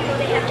tell people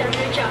they have done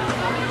their job.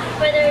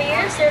 Whether a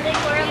year of serving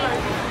or a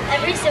month,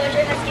 every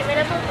soldier has given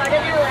up a part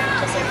of their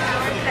life to serve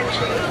our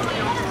country.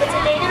 It's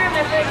a day to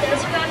remember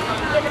those who have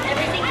given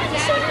everything for the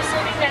soldiers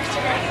serving next to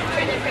them and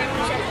for their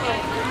families at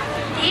home.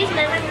 These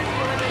men and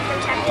women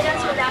protected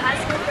us without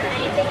asking for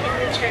anything in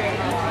return.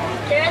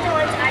 They're the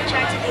ones I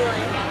try to be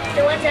like,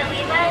 the ones that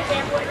lead by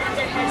example and have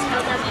their heads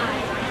held up high.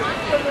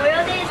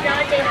 Memorial Day is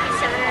not a day to be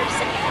sad or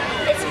upset.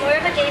 It's more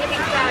of a day to be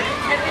proud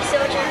of every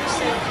soldier who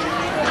served,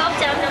 who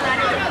helped out no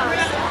matter the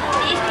cost.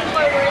 These people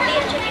are worthy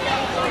and should be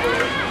known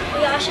globally.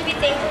 We all should be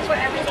thankful for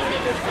everything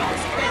they did for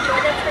us and enjoy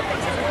them for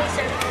consistently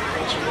serving our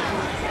country.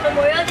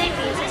 Memorial Day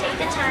means to take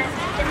the time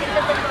to think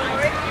of the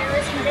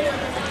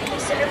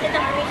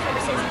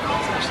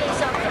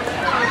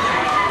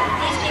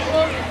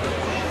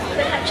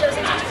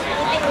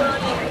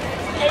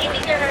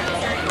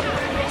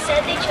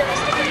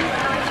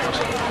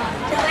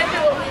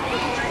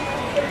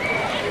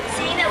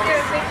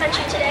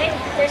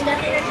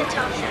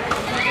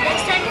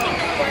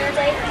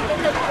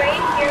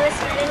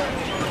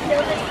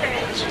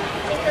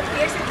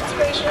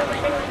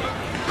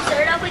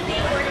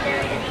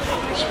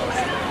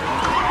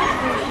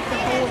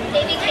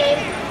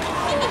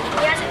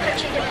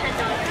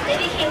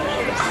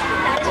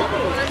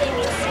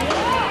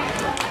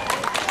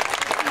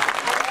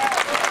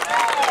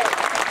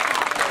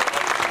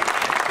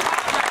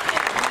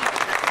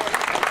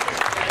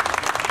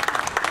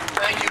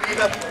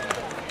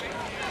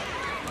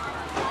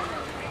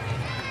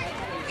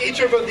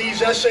Township of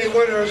these essay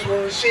winners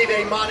will receive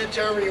a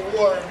monetary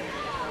award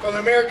from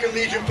American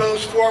Legion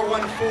Post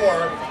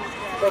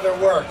 414 for their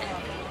work.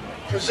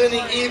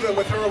 Presenting Eva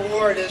with her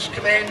award is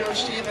Commander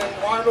Stephen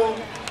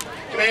Arnold,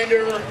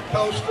 Commander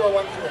Post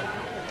 414.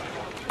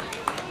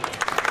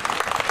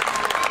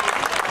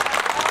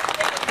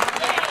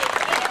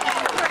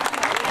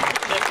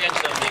 Recipients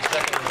of the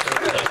second and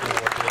third place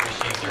award will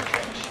receive their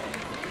checks.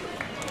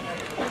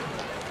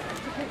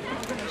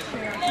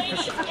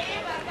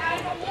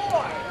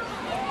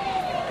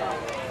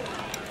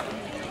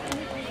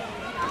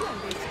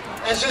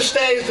 As this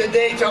day is a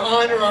day to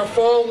honor our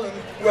fallen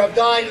who have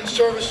died in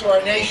service to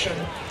our nation,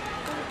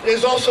 it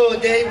is also a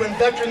day when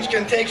veterans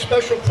can take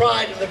special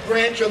pride in the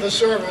branch of the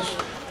service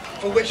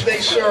for which they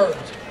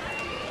served.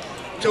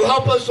 To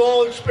help us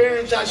all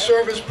experience that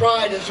service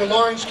pride is the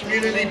Lawrence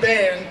Community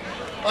Band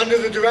under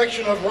the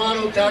direction of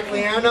Ronald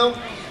Tagliano,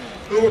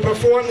 who will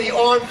perform the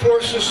Armed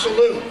Forces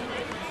Salute.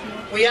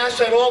 We ask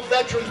that all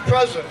veterans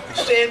present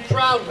stand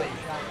proudly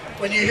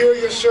when you hear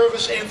your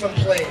service anthem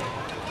played.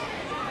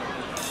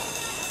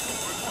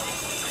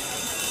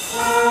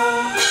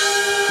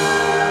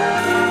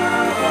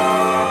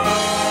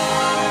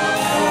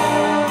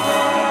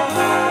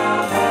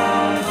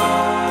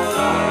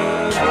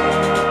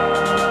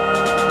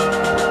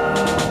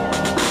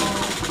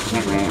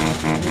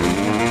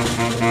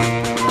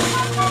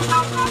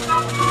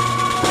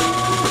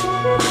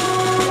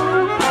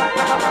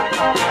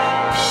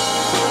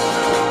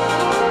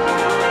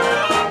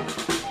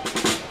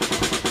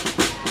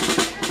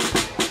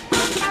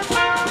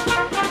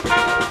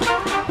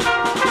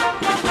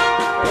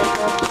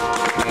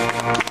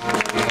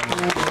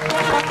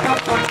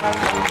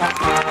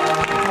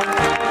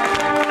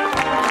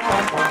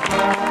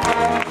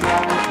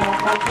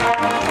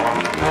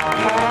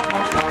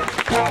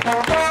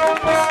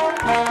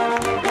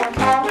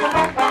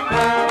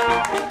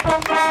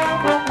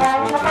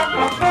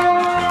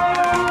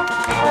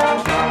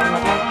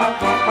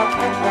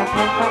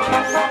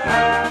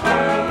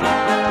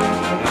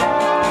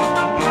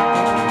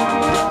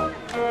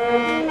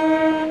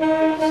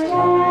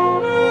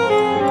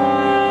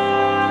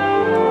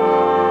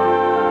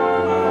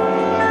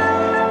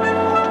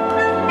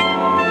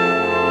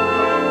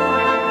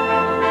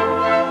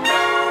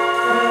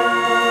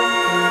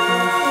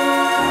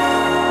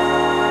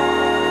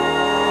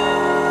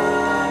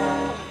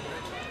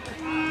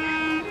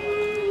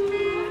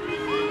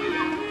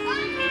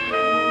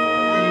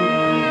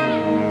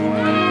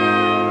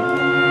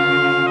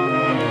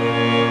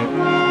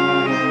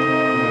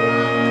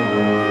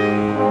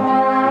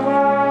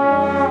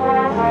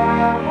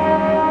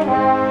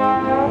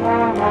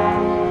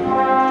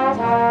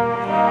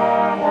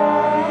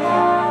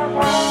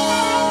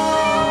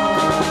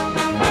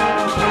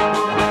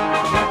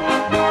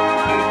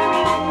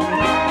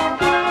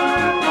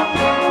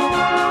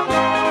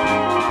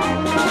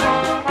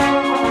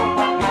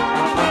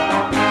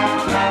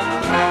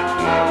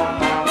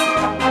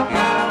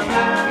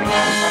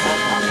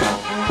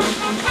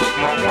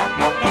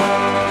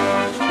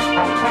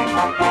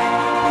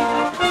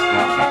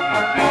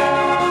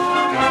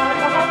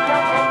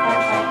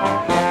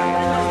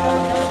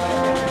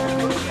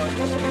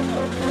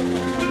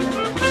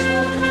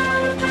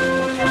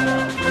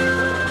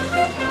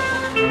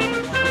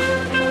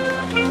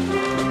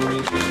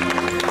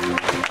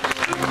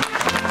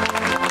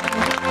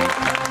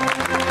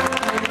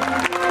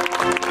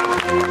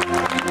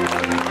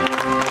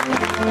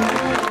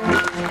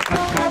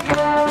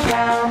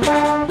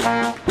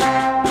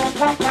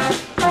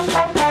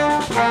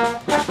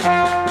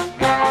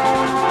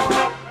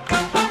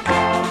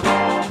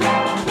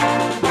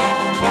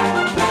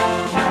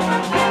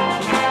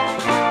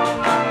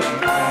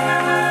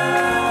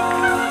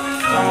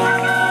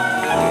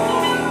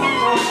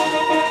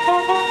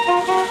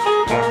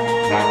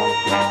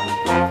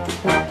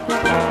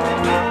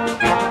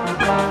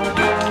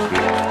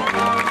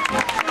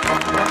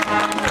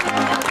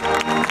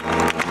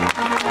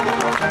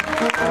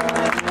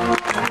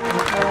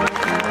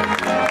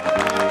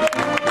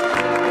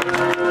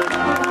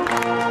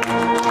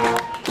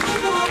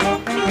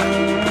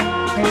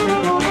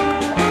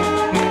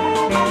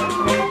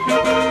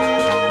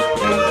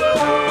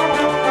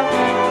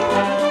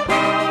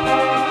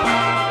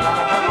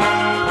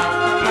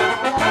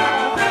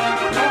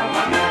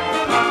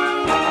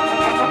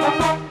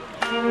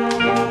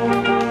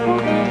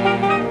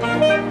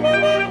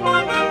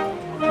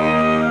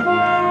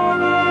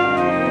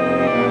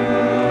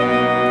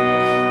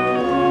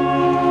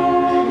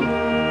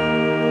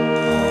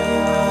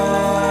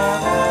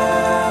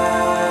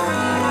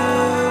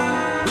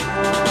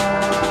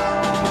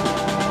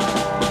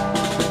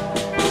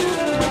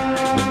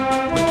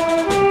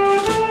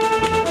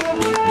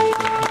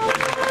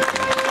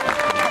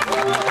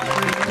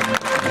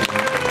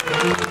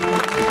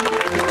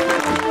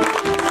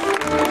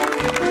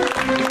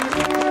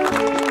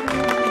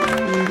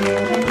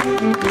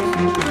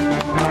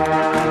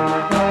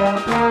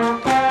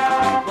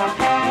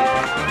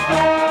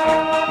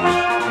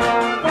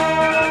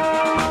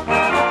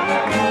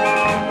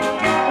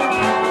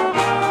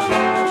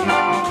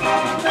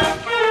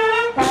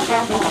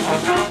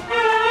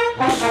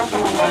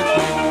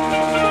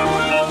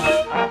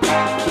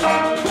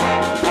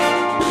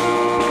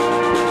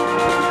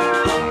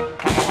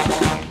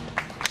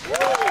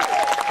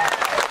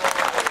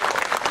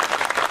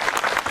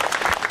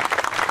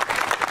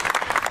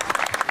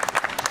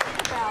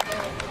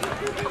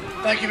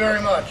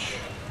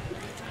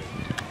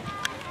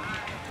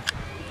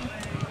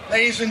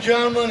 Ladies and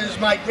gentlemen, it is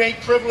my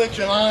great privilege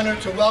and honor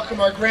to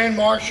welcome our Grand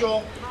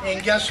Marshal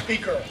and guest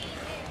speaker,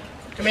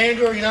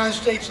 Commander of United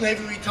States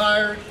Navy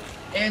retired,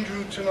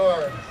 Andrew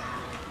Tennard.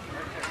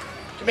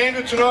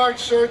 Commander Tennard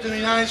served in the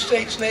United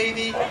States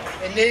Navy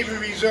and Navy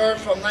Reserve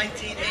from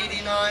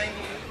 1989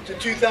 to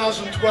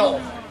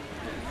 2012.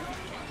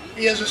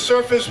 He is a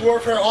surface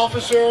warfare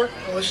officer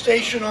and was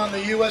stationed on the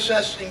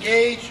USS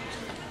Engage,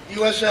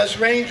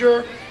 USS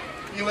Ranger,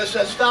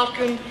 USS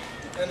Falcon,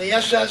 and the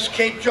SS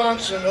Cape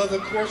Johnson over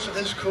the course of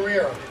his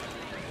career.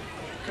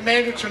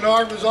 Commander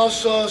Tennard was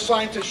also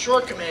assigned to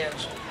shore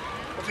commands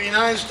with the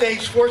United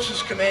States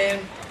Forces Command,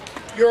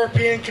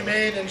 European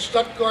Command in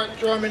Stuttgart,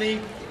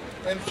 Germany,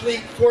 and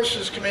Fleet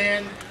Forces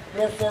Command,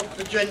 Norfolk,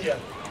 Virginia.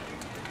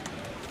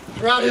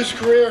 Throughout his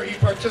career, he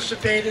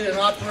participated in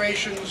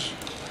Operations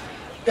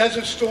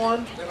Desert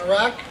Storm in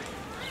Iraq,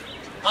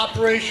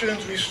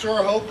 Operations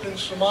Restore Hope in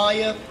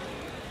Somalia,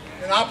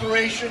 and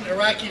Operation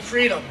Iraqi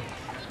Freedom,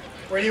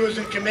 where he was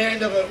in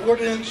command of an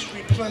ordnance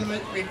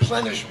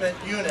replenishment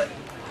unit.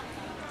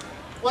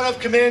 One of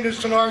Commander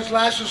Tennard's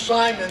last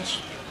assignments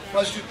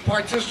was to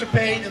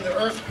participate in the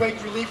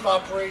earthquake relief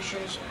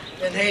operations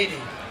in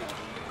Haiti.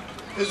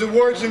 His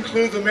awards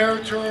include the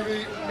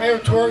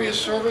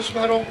Meritorious Service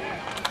Medal,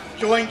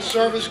 Joint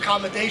Service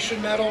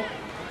Commendation Medal,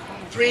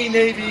 3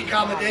 Navy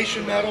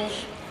Commendation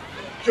Medals,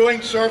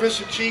 Joint Service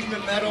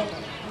Achievement Medal,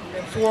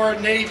 and 4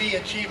 Navy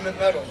Achievement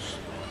Medals.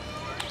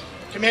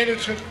 Commander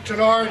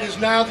Tennard is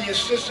now the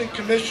Assistant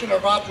Commissioner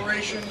of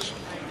Operations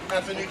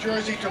at the New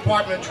Jersey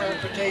Department of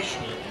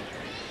Transportation.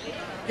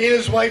 He and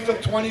his wife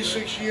of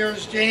 26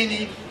 years,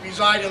 Janie,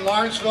 reside in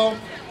Lawrenceville,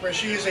 where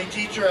she is a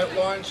teacher at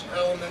Lawrence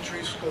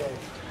Elementary School.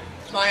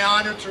 It's my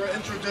honor to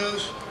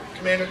introduce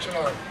Commander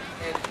Tennard.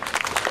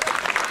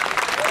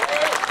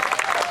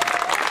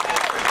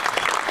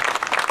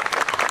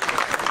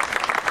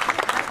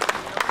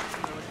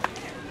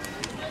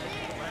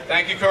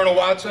 Thank you, Colonel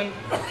Watson.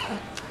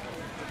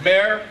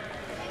 Mayor,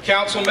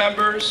 council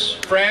members,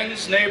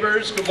 friends,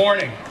 neighbors, good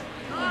morning.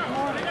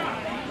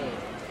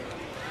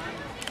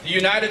 The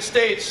United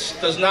States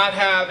does not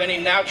have any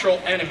natural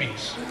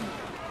enemies.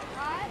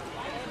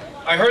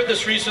 I heard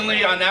this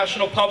recently on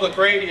National Public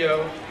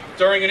Radio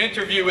during an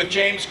interview with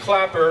James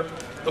Clapper,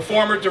 the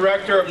former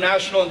Director of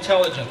National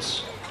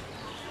Intelligence.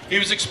 He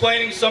was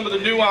explaining some of the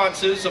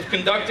nuances of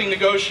conducting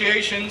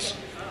negotiations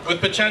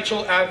with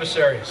potential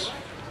adversaries.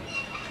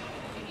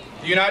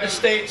 The United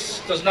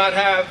States does not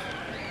have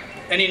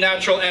any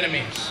natural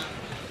enemies.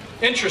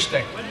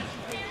 Interesting.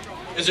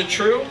 Is it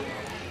true?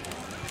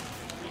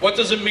 What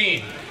does it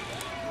mean?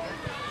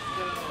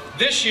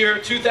 This year,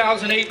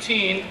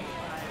 2018,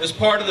 is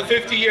part of the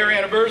 50-year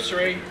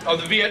anniversary of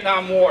the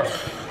Vietnam War.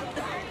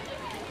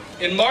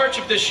 In March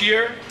of this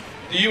year,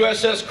 the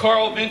USS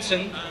Carl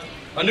Vinson,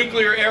 a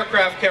nuclear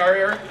aircraft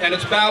carrier, and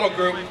its battle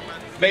group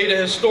made a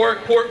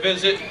historic port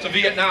visit to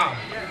Vietnam.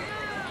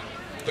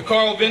 The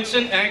Carl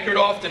Vinson anchored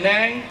off Da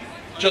Nang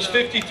just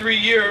 53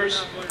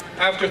 years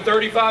after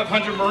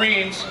 3,500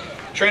 Marines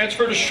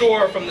transferred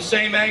ashore from the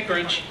same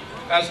anchorage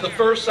as the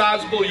first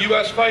sizable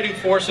U.S. fighting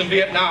force in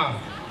Vietnam.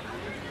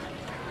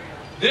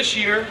 This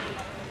year,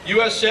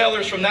 U.S.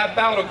 sailors from that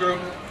battle group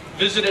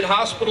visited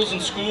hospitals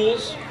and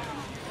schools.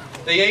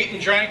 They ate and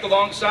drank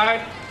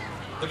alongside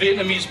the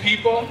Vietnamese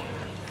people.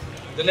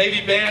 The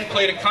Navy band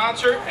played a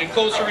concert and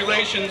closer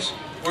relations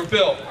were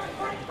built.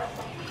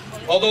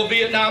 Although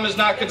Vietnam is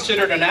not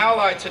considered an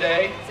ally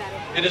today,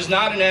 it is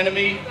not an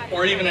enemy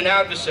or even an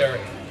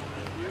adversary.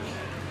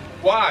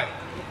 Why?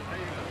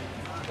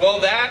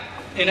 Well, that,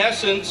 in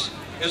essence,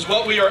 is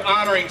what we are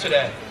honoring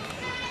today,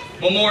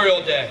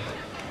 Memorial Day.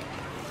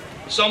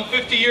 Some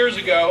 50 years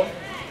ago,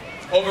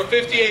 over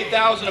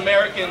 58,000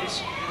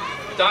 Americans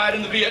died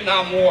in the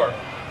Vietnam War.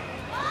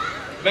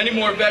 Many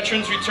more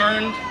veterans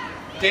returned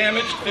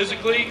damaged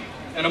physically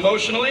and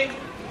emotionally.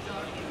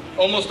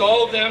 Almost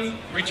all of them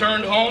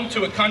returned home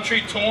to a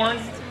country torn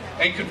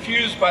and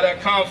confused by that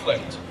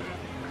conflict.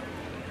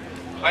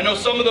 I know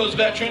some of those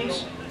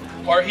veterans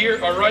are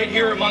right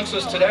here amongst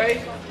us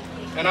today,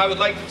 and I would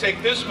like to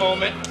take this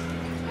moment,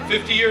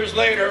 50 years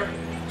later,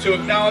 to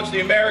acknowledge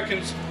the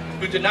Americans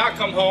who did not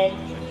come home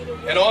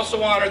and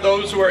also honor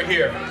those who are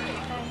here.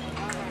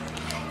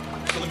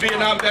 So the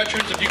Vietnam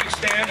veterans, if you can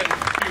stand and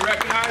be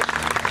recognized.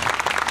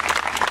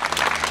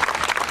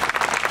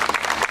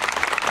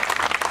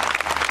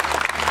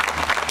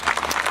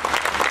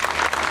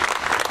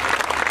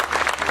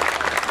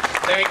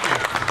 Thank you.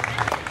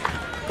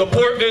 The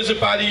port visit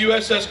by the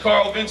USS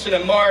Carl Vinson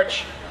in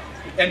March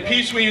and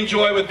peace we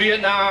enjoy with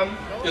Vietnam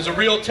is a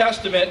real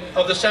testament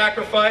of the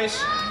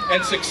sacrifice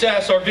and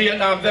success our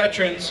Vietnam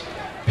veterans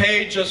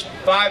paid just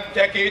 5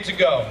 decades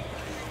ago.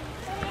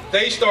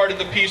 They started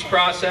the peace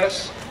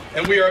process,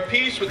 and we are at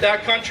peace with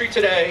that country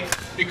today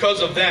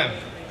because of them.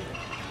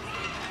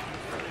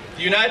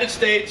 The United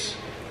States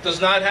does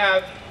not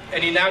have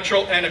any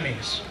natural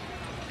enemies.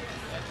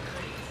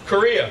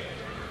 Korea,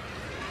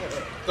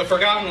 the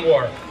forgotten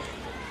war.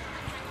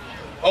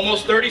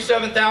 Almost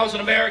 37,000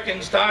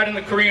 Americans died in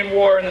the Korean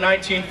War in the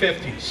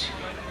 1950s.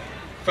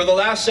 For the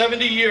last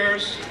 70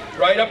 years,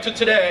 right up to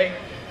today,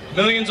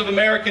 millions of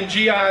American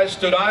GIs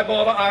stood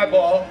eyeball to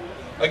eyeball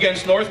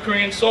against North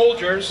Korean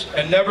soldiers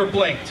and never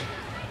blinked.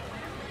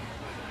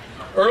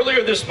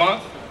 Earlier this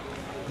month,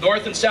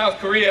 North and South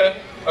Korea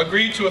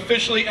agreed to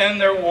officially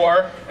end their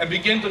war and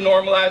begin to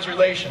normalize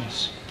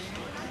relations.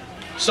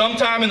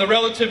 Sometime in the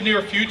relative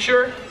near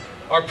future,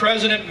 our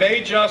president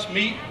may just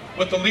meet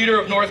with the leader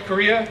of North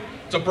Korea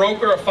to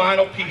broker a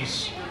final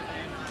peace.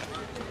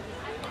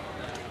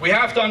 We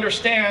have to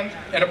understand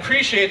and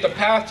appreciate the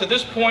path to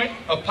this point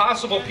of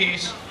possible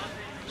peace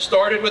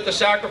started with the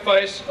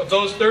sacrifice of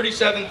those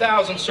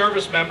 37,000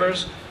 service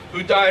members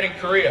who died in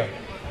Korea.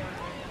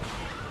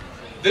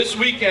 This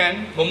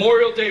weekend,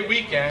 Memorial Day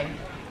weekend,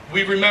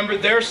 we remember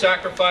their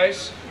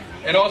sacrifice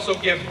and also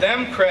give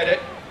them credit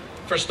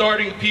for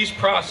starting the peace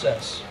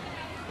process.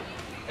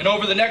 And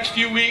over the next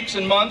few weeks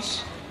and months,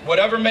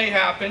 whatever may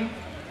happen,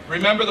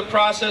 remember the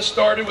process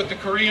started with the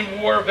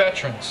Korean War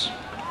veterans.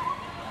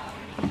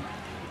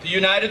 The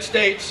United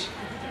States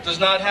does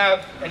not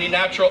have any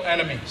natural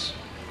enemies.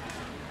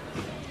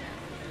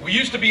 We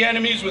used to be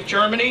enemies with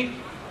Germany,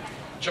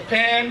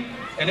 Japan,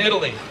 and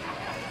Italy.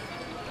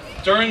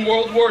 During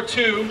World War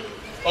II,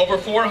 over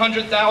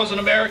 400,000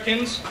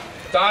 Americans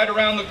died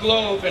around the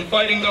globe in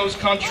fighting those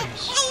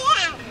countries.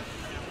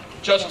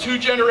 Just 2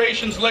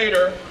 generations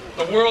later,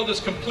 the world is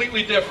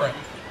completely different.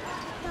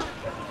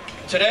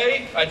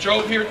 Today, I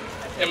drove here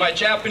in my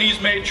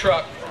Japanese-made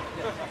truck.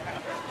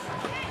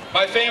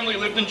 My family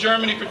lived in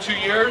Germany for 2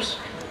 years,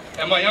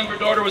 and my younger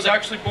daughter was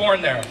actually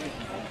born there.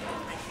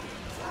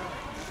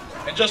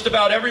 And just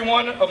about every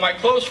one of my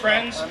close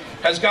friends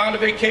has gone to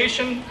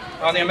vacation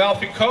on the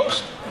Amalfi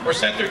Coast or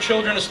sent their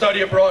children to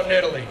study abroad in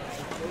Italy.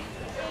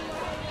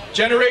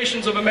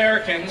 Generations of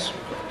Americans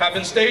have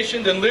been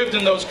stationed and lived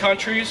in those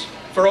countries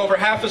for over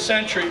half a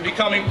century,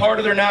 becoming part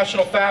of their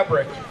national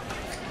fabric.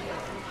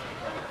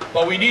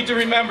 But we need to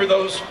remember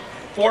those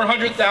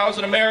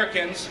 400,000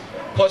 Americans,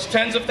 plus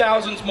tens of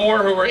thousands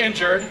more who were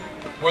injured,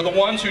 were the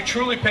ones who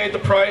truly paid the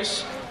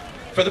price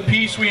for the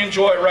peace we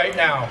enjoy right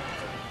now.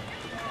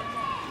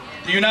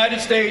 The United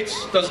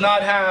States does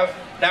not have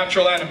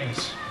natural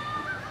enemies.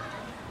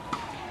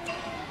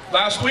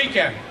 Last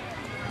weekend,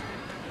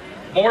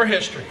 more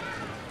history.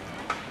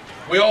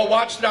 We all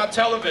watched it on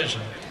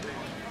television.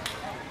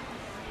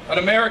 An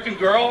American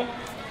girl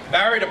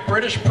married a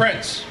British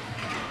prince.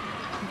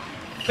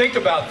 Think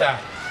about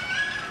that.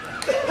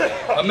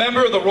 A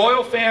member of the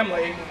royal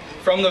family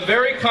from the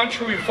very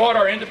country we fought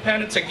our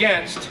independence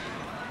against,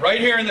 right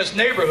here in this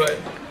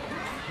neighborhood,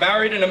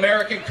 married an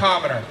American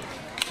commoner.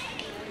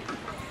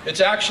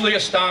 It's actually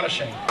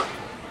astonishing.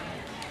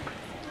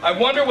 I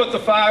wonder what the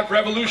 5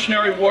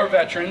 Revolutionary War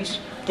veterans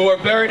who are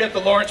buried at the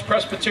Lawrence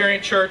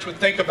Presbyterian Church would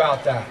think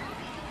about that.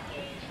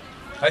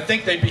 I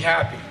think they'd be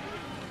happy.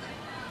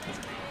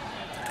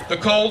 The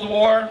Cold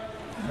War,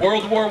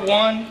 World War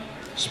I,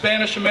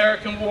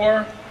 Spanish-American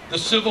War, the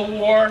Civil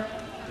War.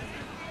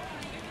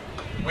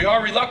 We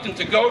are reluctant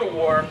to go to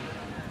war,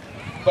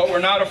 but we're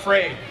not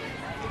afraid.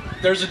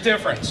 There's a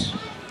difference.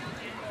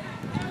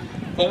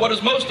 But what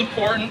is most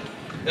important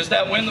is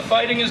that when the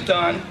fighting is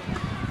done,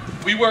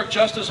 we work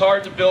just as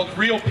hard to build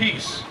real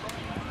peace.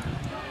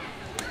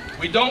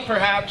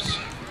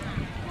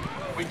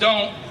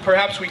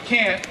 Perhaps we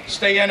can't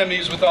stay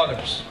enemies with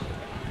others.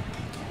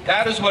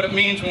 That is what it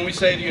means when we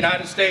say the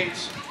United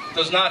States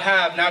does not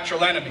have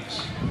natural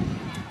enemies.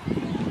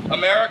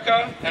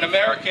 America and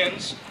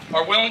Americans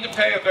are willing to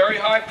pay a very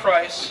high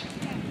price,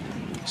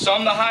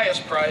 some the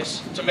highest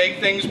price, to make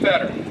things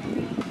better,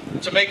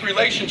 to make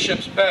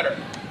relationships better,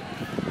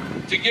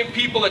 to give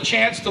people a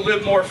chance to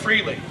live more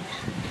freely.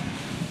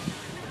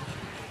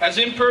 As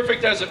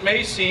imperfect as it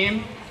may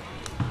seem,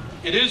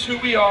 it is who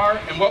we are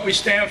and what we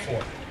stand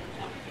for.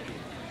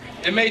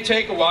 It may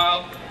take a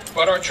while,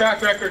 but our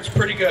track record's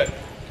pretty good.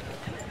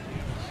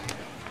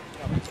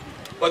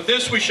 But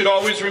this we should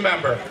always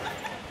remember.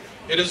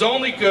 It is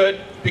only good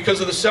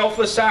because of the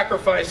selfless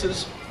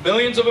sacrifices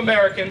millions of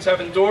Americans have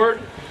endured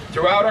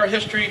throughout our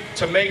history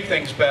to make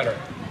things better.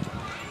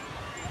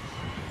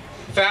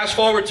 Fast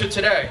forward to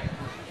today.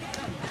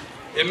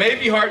 It may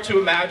be hard to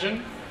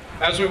imagine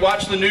as we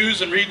watch the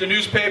news and read the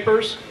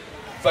newspapers,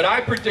 but I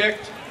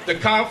predict the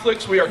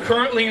conflicts we are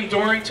currently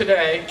enduring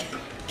today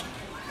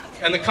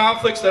and the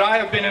conflicts that I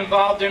have been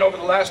involved in over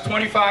the last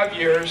 25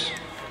 years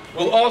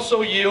will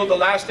also yield a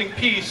lasting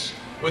peace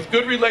with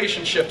good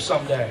relationships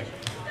someday.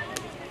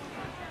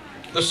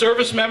 The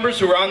service members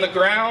who are on the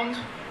ground,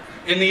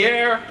 in the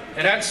air,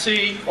 and at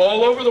sea,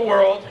 all over the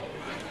world,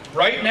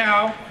 right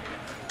now,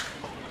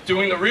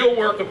 doing the real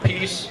work of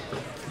peace,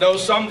 know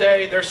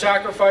someday their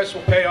sacrifice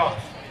will pay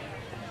off.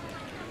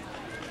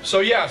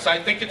 So yes,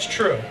 I think it's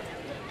true.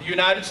 The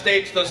United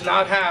States does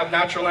not have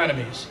natural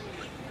enemies.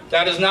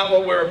 That is not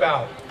what we're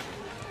about.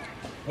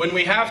 When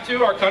we have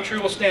to, our country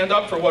will stand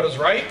up for what is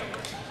right,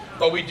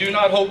 but we do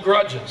not hold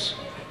grudges.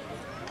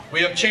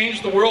 We have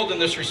changed the world in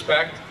this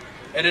respect,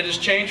 and it has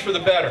changed for the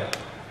better.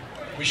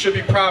 We should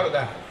be proud of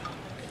that.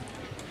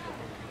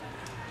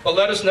 But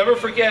let us never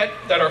forget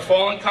that our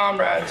fallen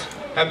comrades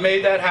have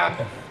made that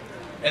happen.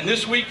 And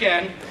this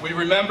weekend, we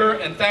remember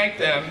and thank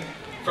them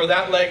for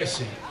that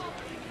legacy.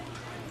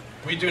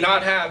 We do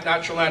not have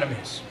natural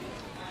enemies.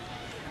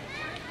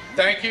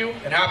 Thank you,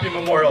 and happy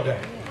Memorial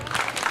Day.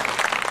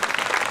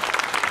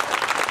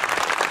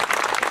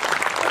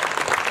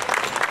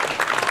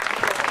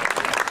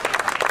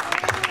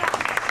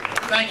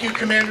 Thank you,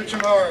 Commander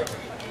Tamara.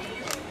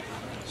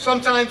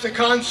 Sometimes the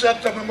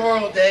concept of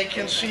Memorial Day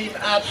can seem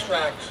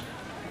abstract.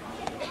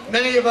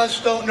 Many of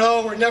us don't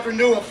know or never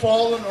knew a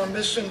fallen or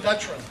missing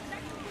veteran.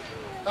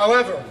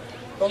 However,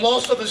 the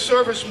loss of a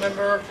service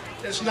member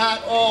is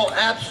not all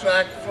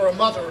abstract for a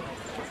mother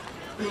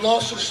who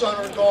lost a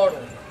son or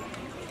daughter.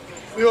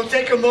 We will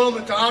take a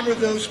moment to honor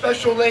those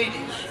special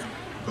ladies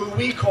who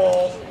we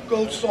call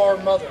Gold Star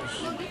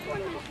mothers.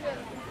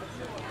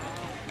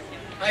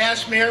 I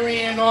ask Mary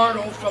Ann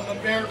Arnold from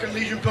American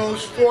Legion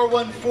Post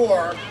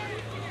 414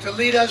 to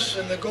lead us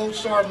in the Gold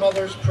Star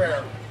Mother's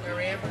Prayer.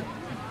 Mary Ann?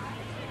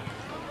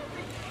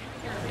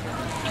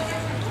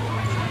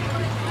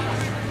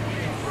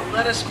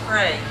 Let us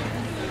pray.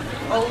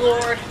 O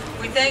Lord,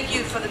 we thank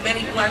you for the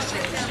many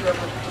blessings you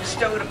have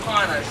bestowed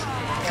upon us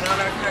and on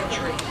our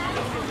country.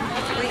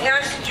 We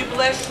ask that you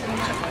bless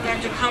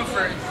and to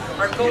comfort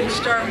our Gold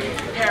Star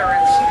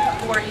parents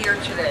who are here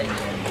today.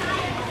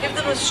 Give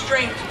them the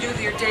strength to do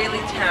their daily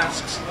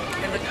tasks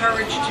and the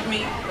courage to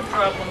meet the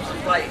problems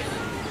of life.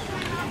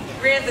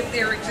 Grant that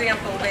their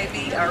example may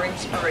be our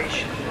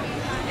inspiration.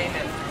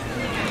 Amen.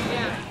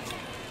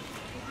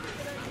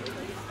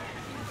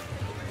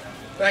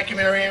 Thank you,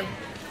 Marianne.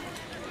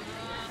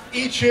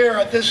 Each year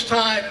at this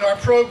time in our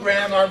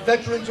program, our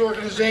veterans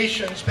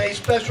organizations pay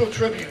special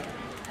tribute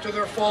to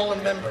their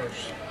fallen members.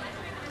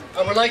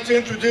 I would like to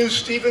introduce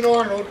Stephen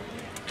Arnold,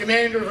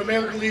 Commander of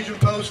American Legion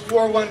Post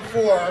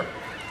 414,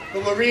 who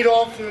will read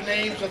off the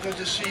names of the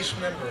deceased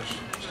members.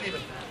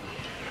 Stephen.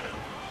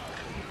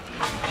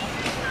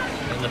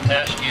 In the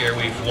past year,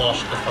 we've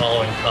lost the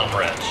following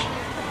comrades: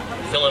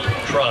 Philip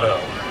Trotto,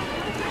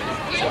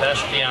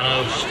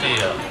 Sebastiano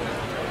Stia,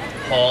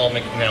 Paul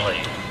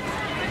McNelly,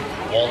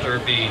 Walter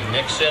B.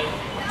 Nixon,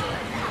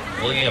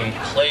 William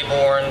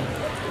Claiborne,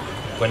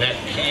 Gwinnett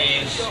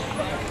Keys,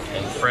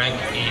 and Frank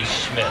E.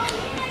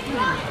 Smith.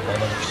 A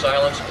moment of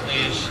silence,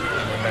 please, in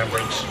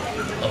remembrance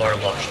of our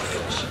lost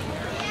ones.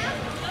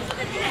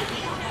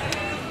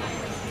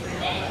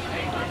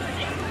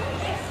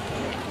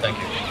 Thank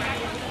you.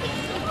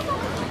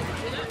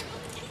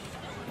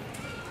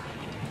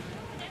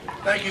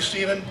 Thank you,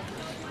 Stephen.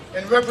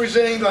 And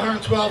representing the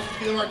 112th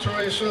Field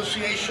Artillery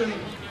Association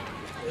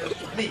is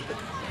me.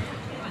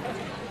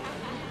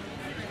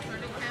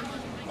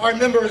 Our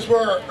members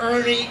were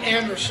Ernie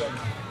Anderson,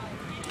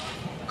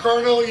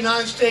 Colonel,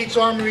 United States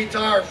Army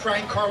retired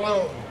Frank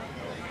Carlone,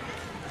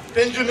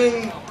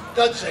 Benjamin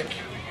Dudzik,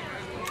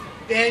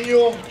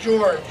 Daniel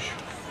George,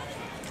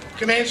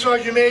 Command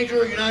Sergeant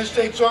Major, United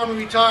States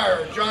Army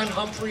retired John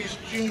Humphreys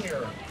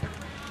Jr.,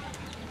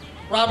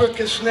 Robert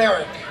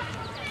Kisnerick,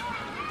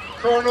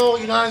 Colonel,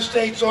 United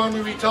States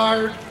Army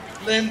retired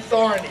Lynn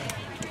Thorney,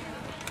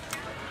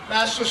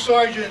 Master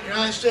Sergeant,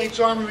 United States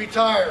Army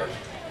retired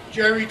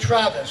Jerry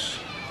Travis,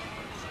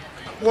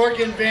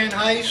 Morgan Van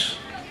Heis,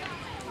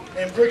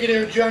 and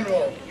Brigadier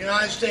General,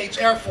 United States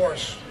Air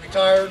Force,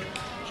 retired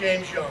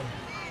James Young.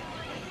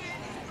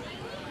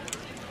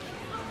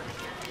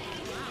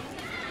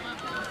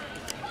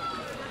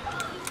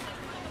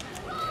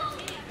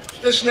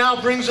 This now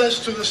brings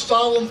us to the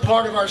solemn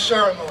part of our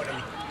ceremony.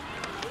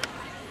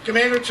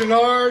 Commander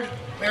Tenard,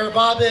 Mayor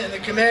Bobbitt, and the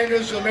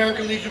commanders of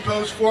American Legion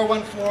Post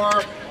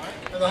 414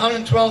 and the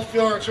 112th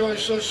Field Artillery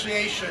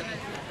Association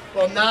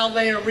will now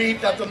lay a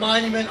wreath at the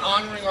monument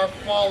honoring our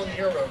fallen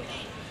heroes.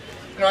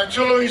 An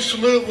artillery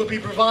salute will be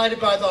provided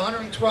by the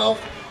 112th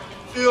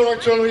Field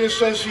Artillery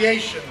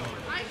Association.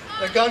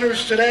 The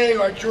gunners today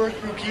are George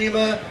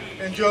Bukima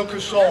and Joe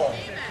Casal.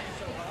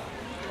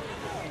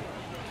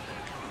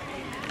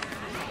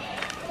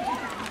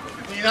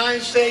 The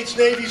United States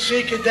Navy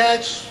Sea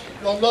Cadets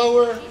will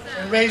lower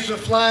and raise the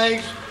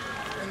flags,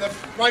 and the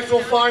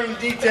rifle firing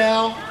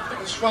detail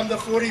is from the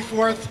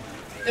 44th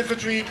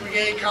Infantry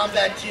Brigade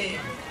Combat Team.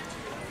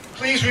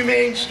 Please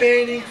remain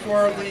standing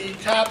for the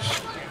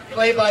taps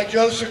played by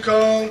Joe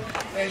Saccone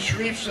and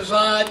Sharif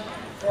Sazad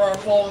for our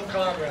fallen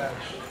comrades.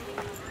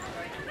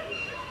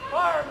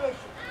 Fire mission!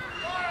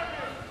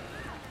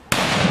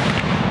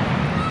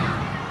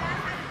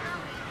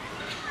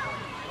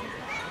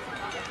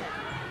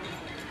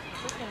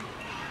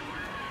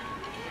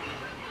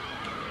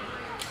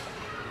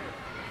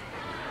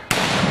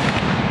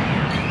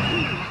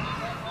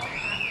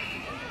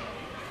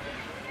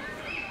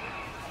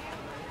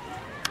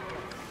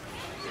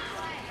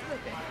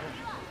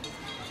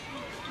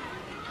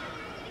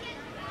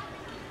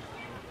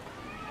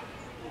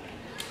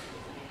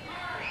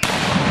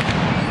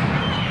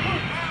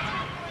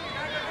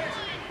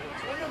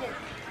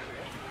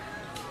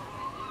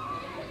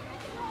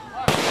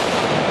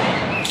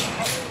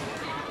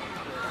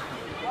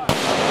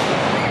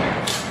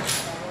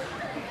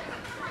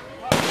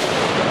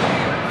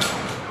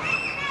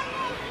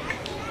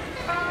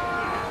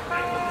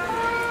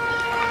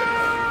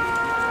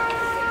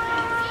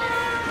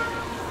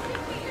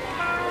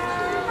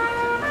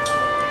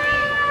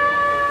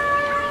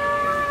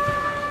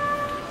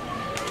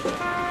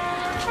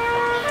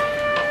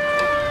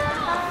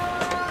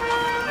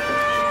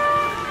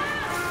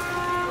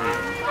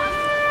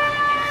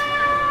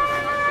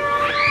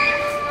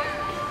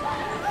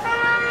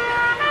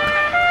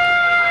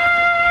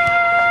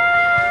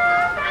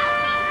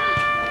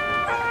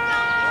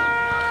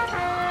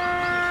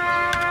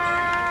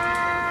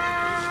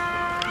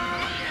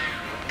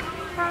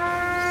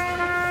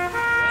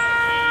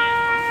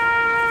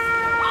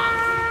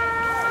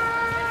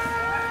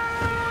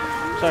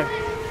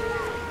 Sorry.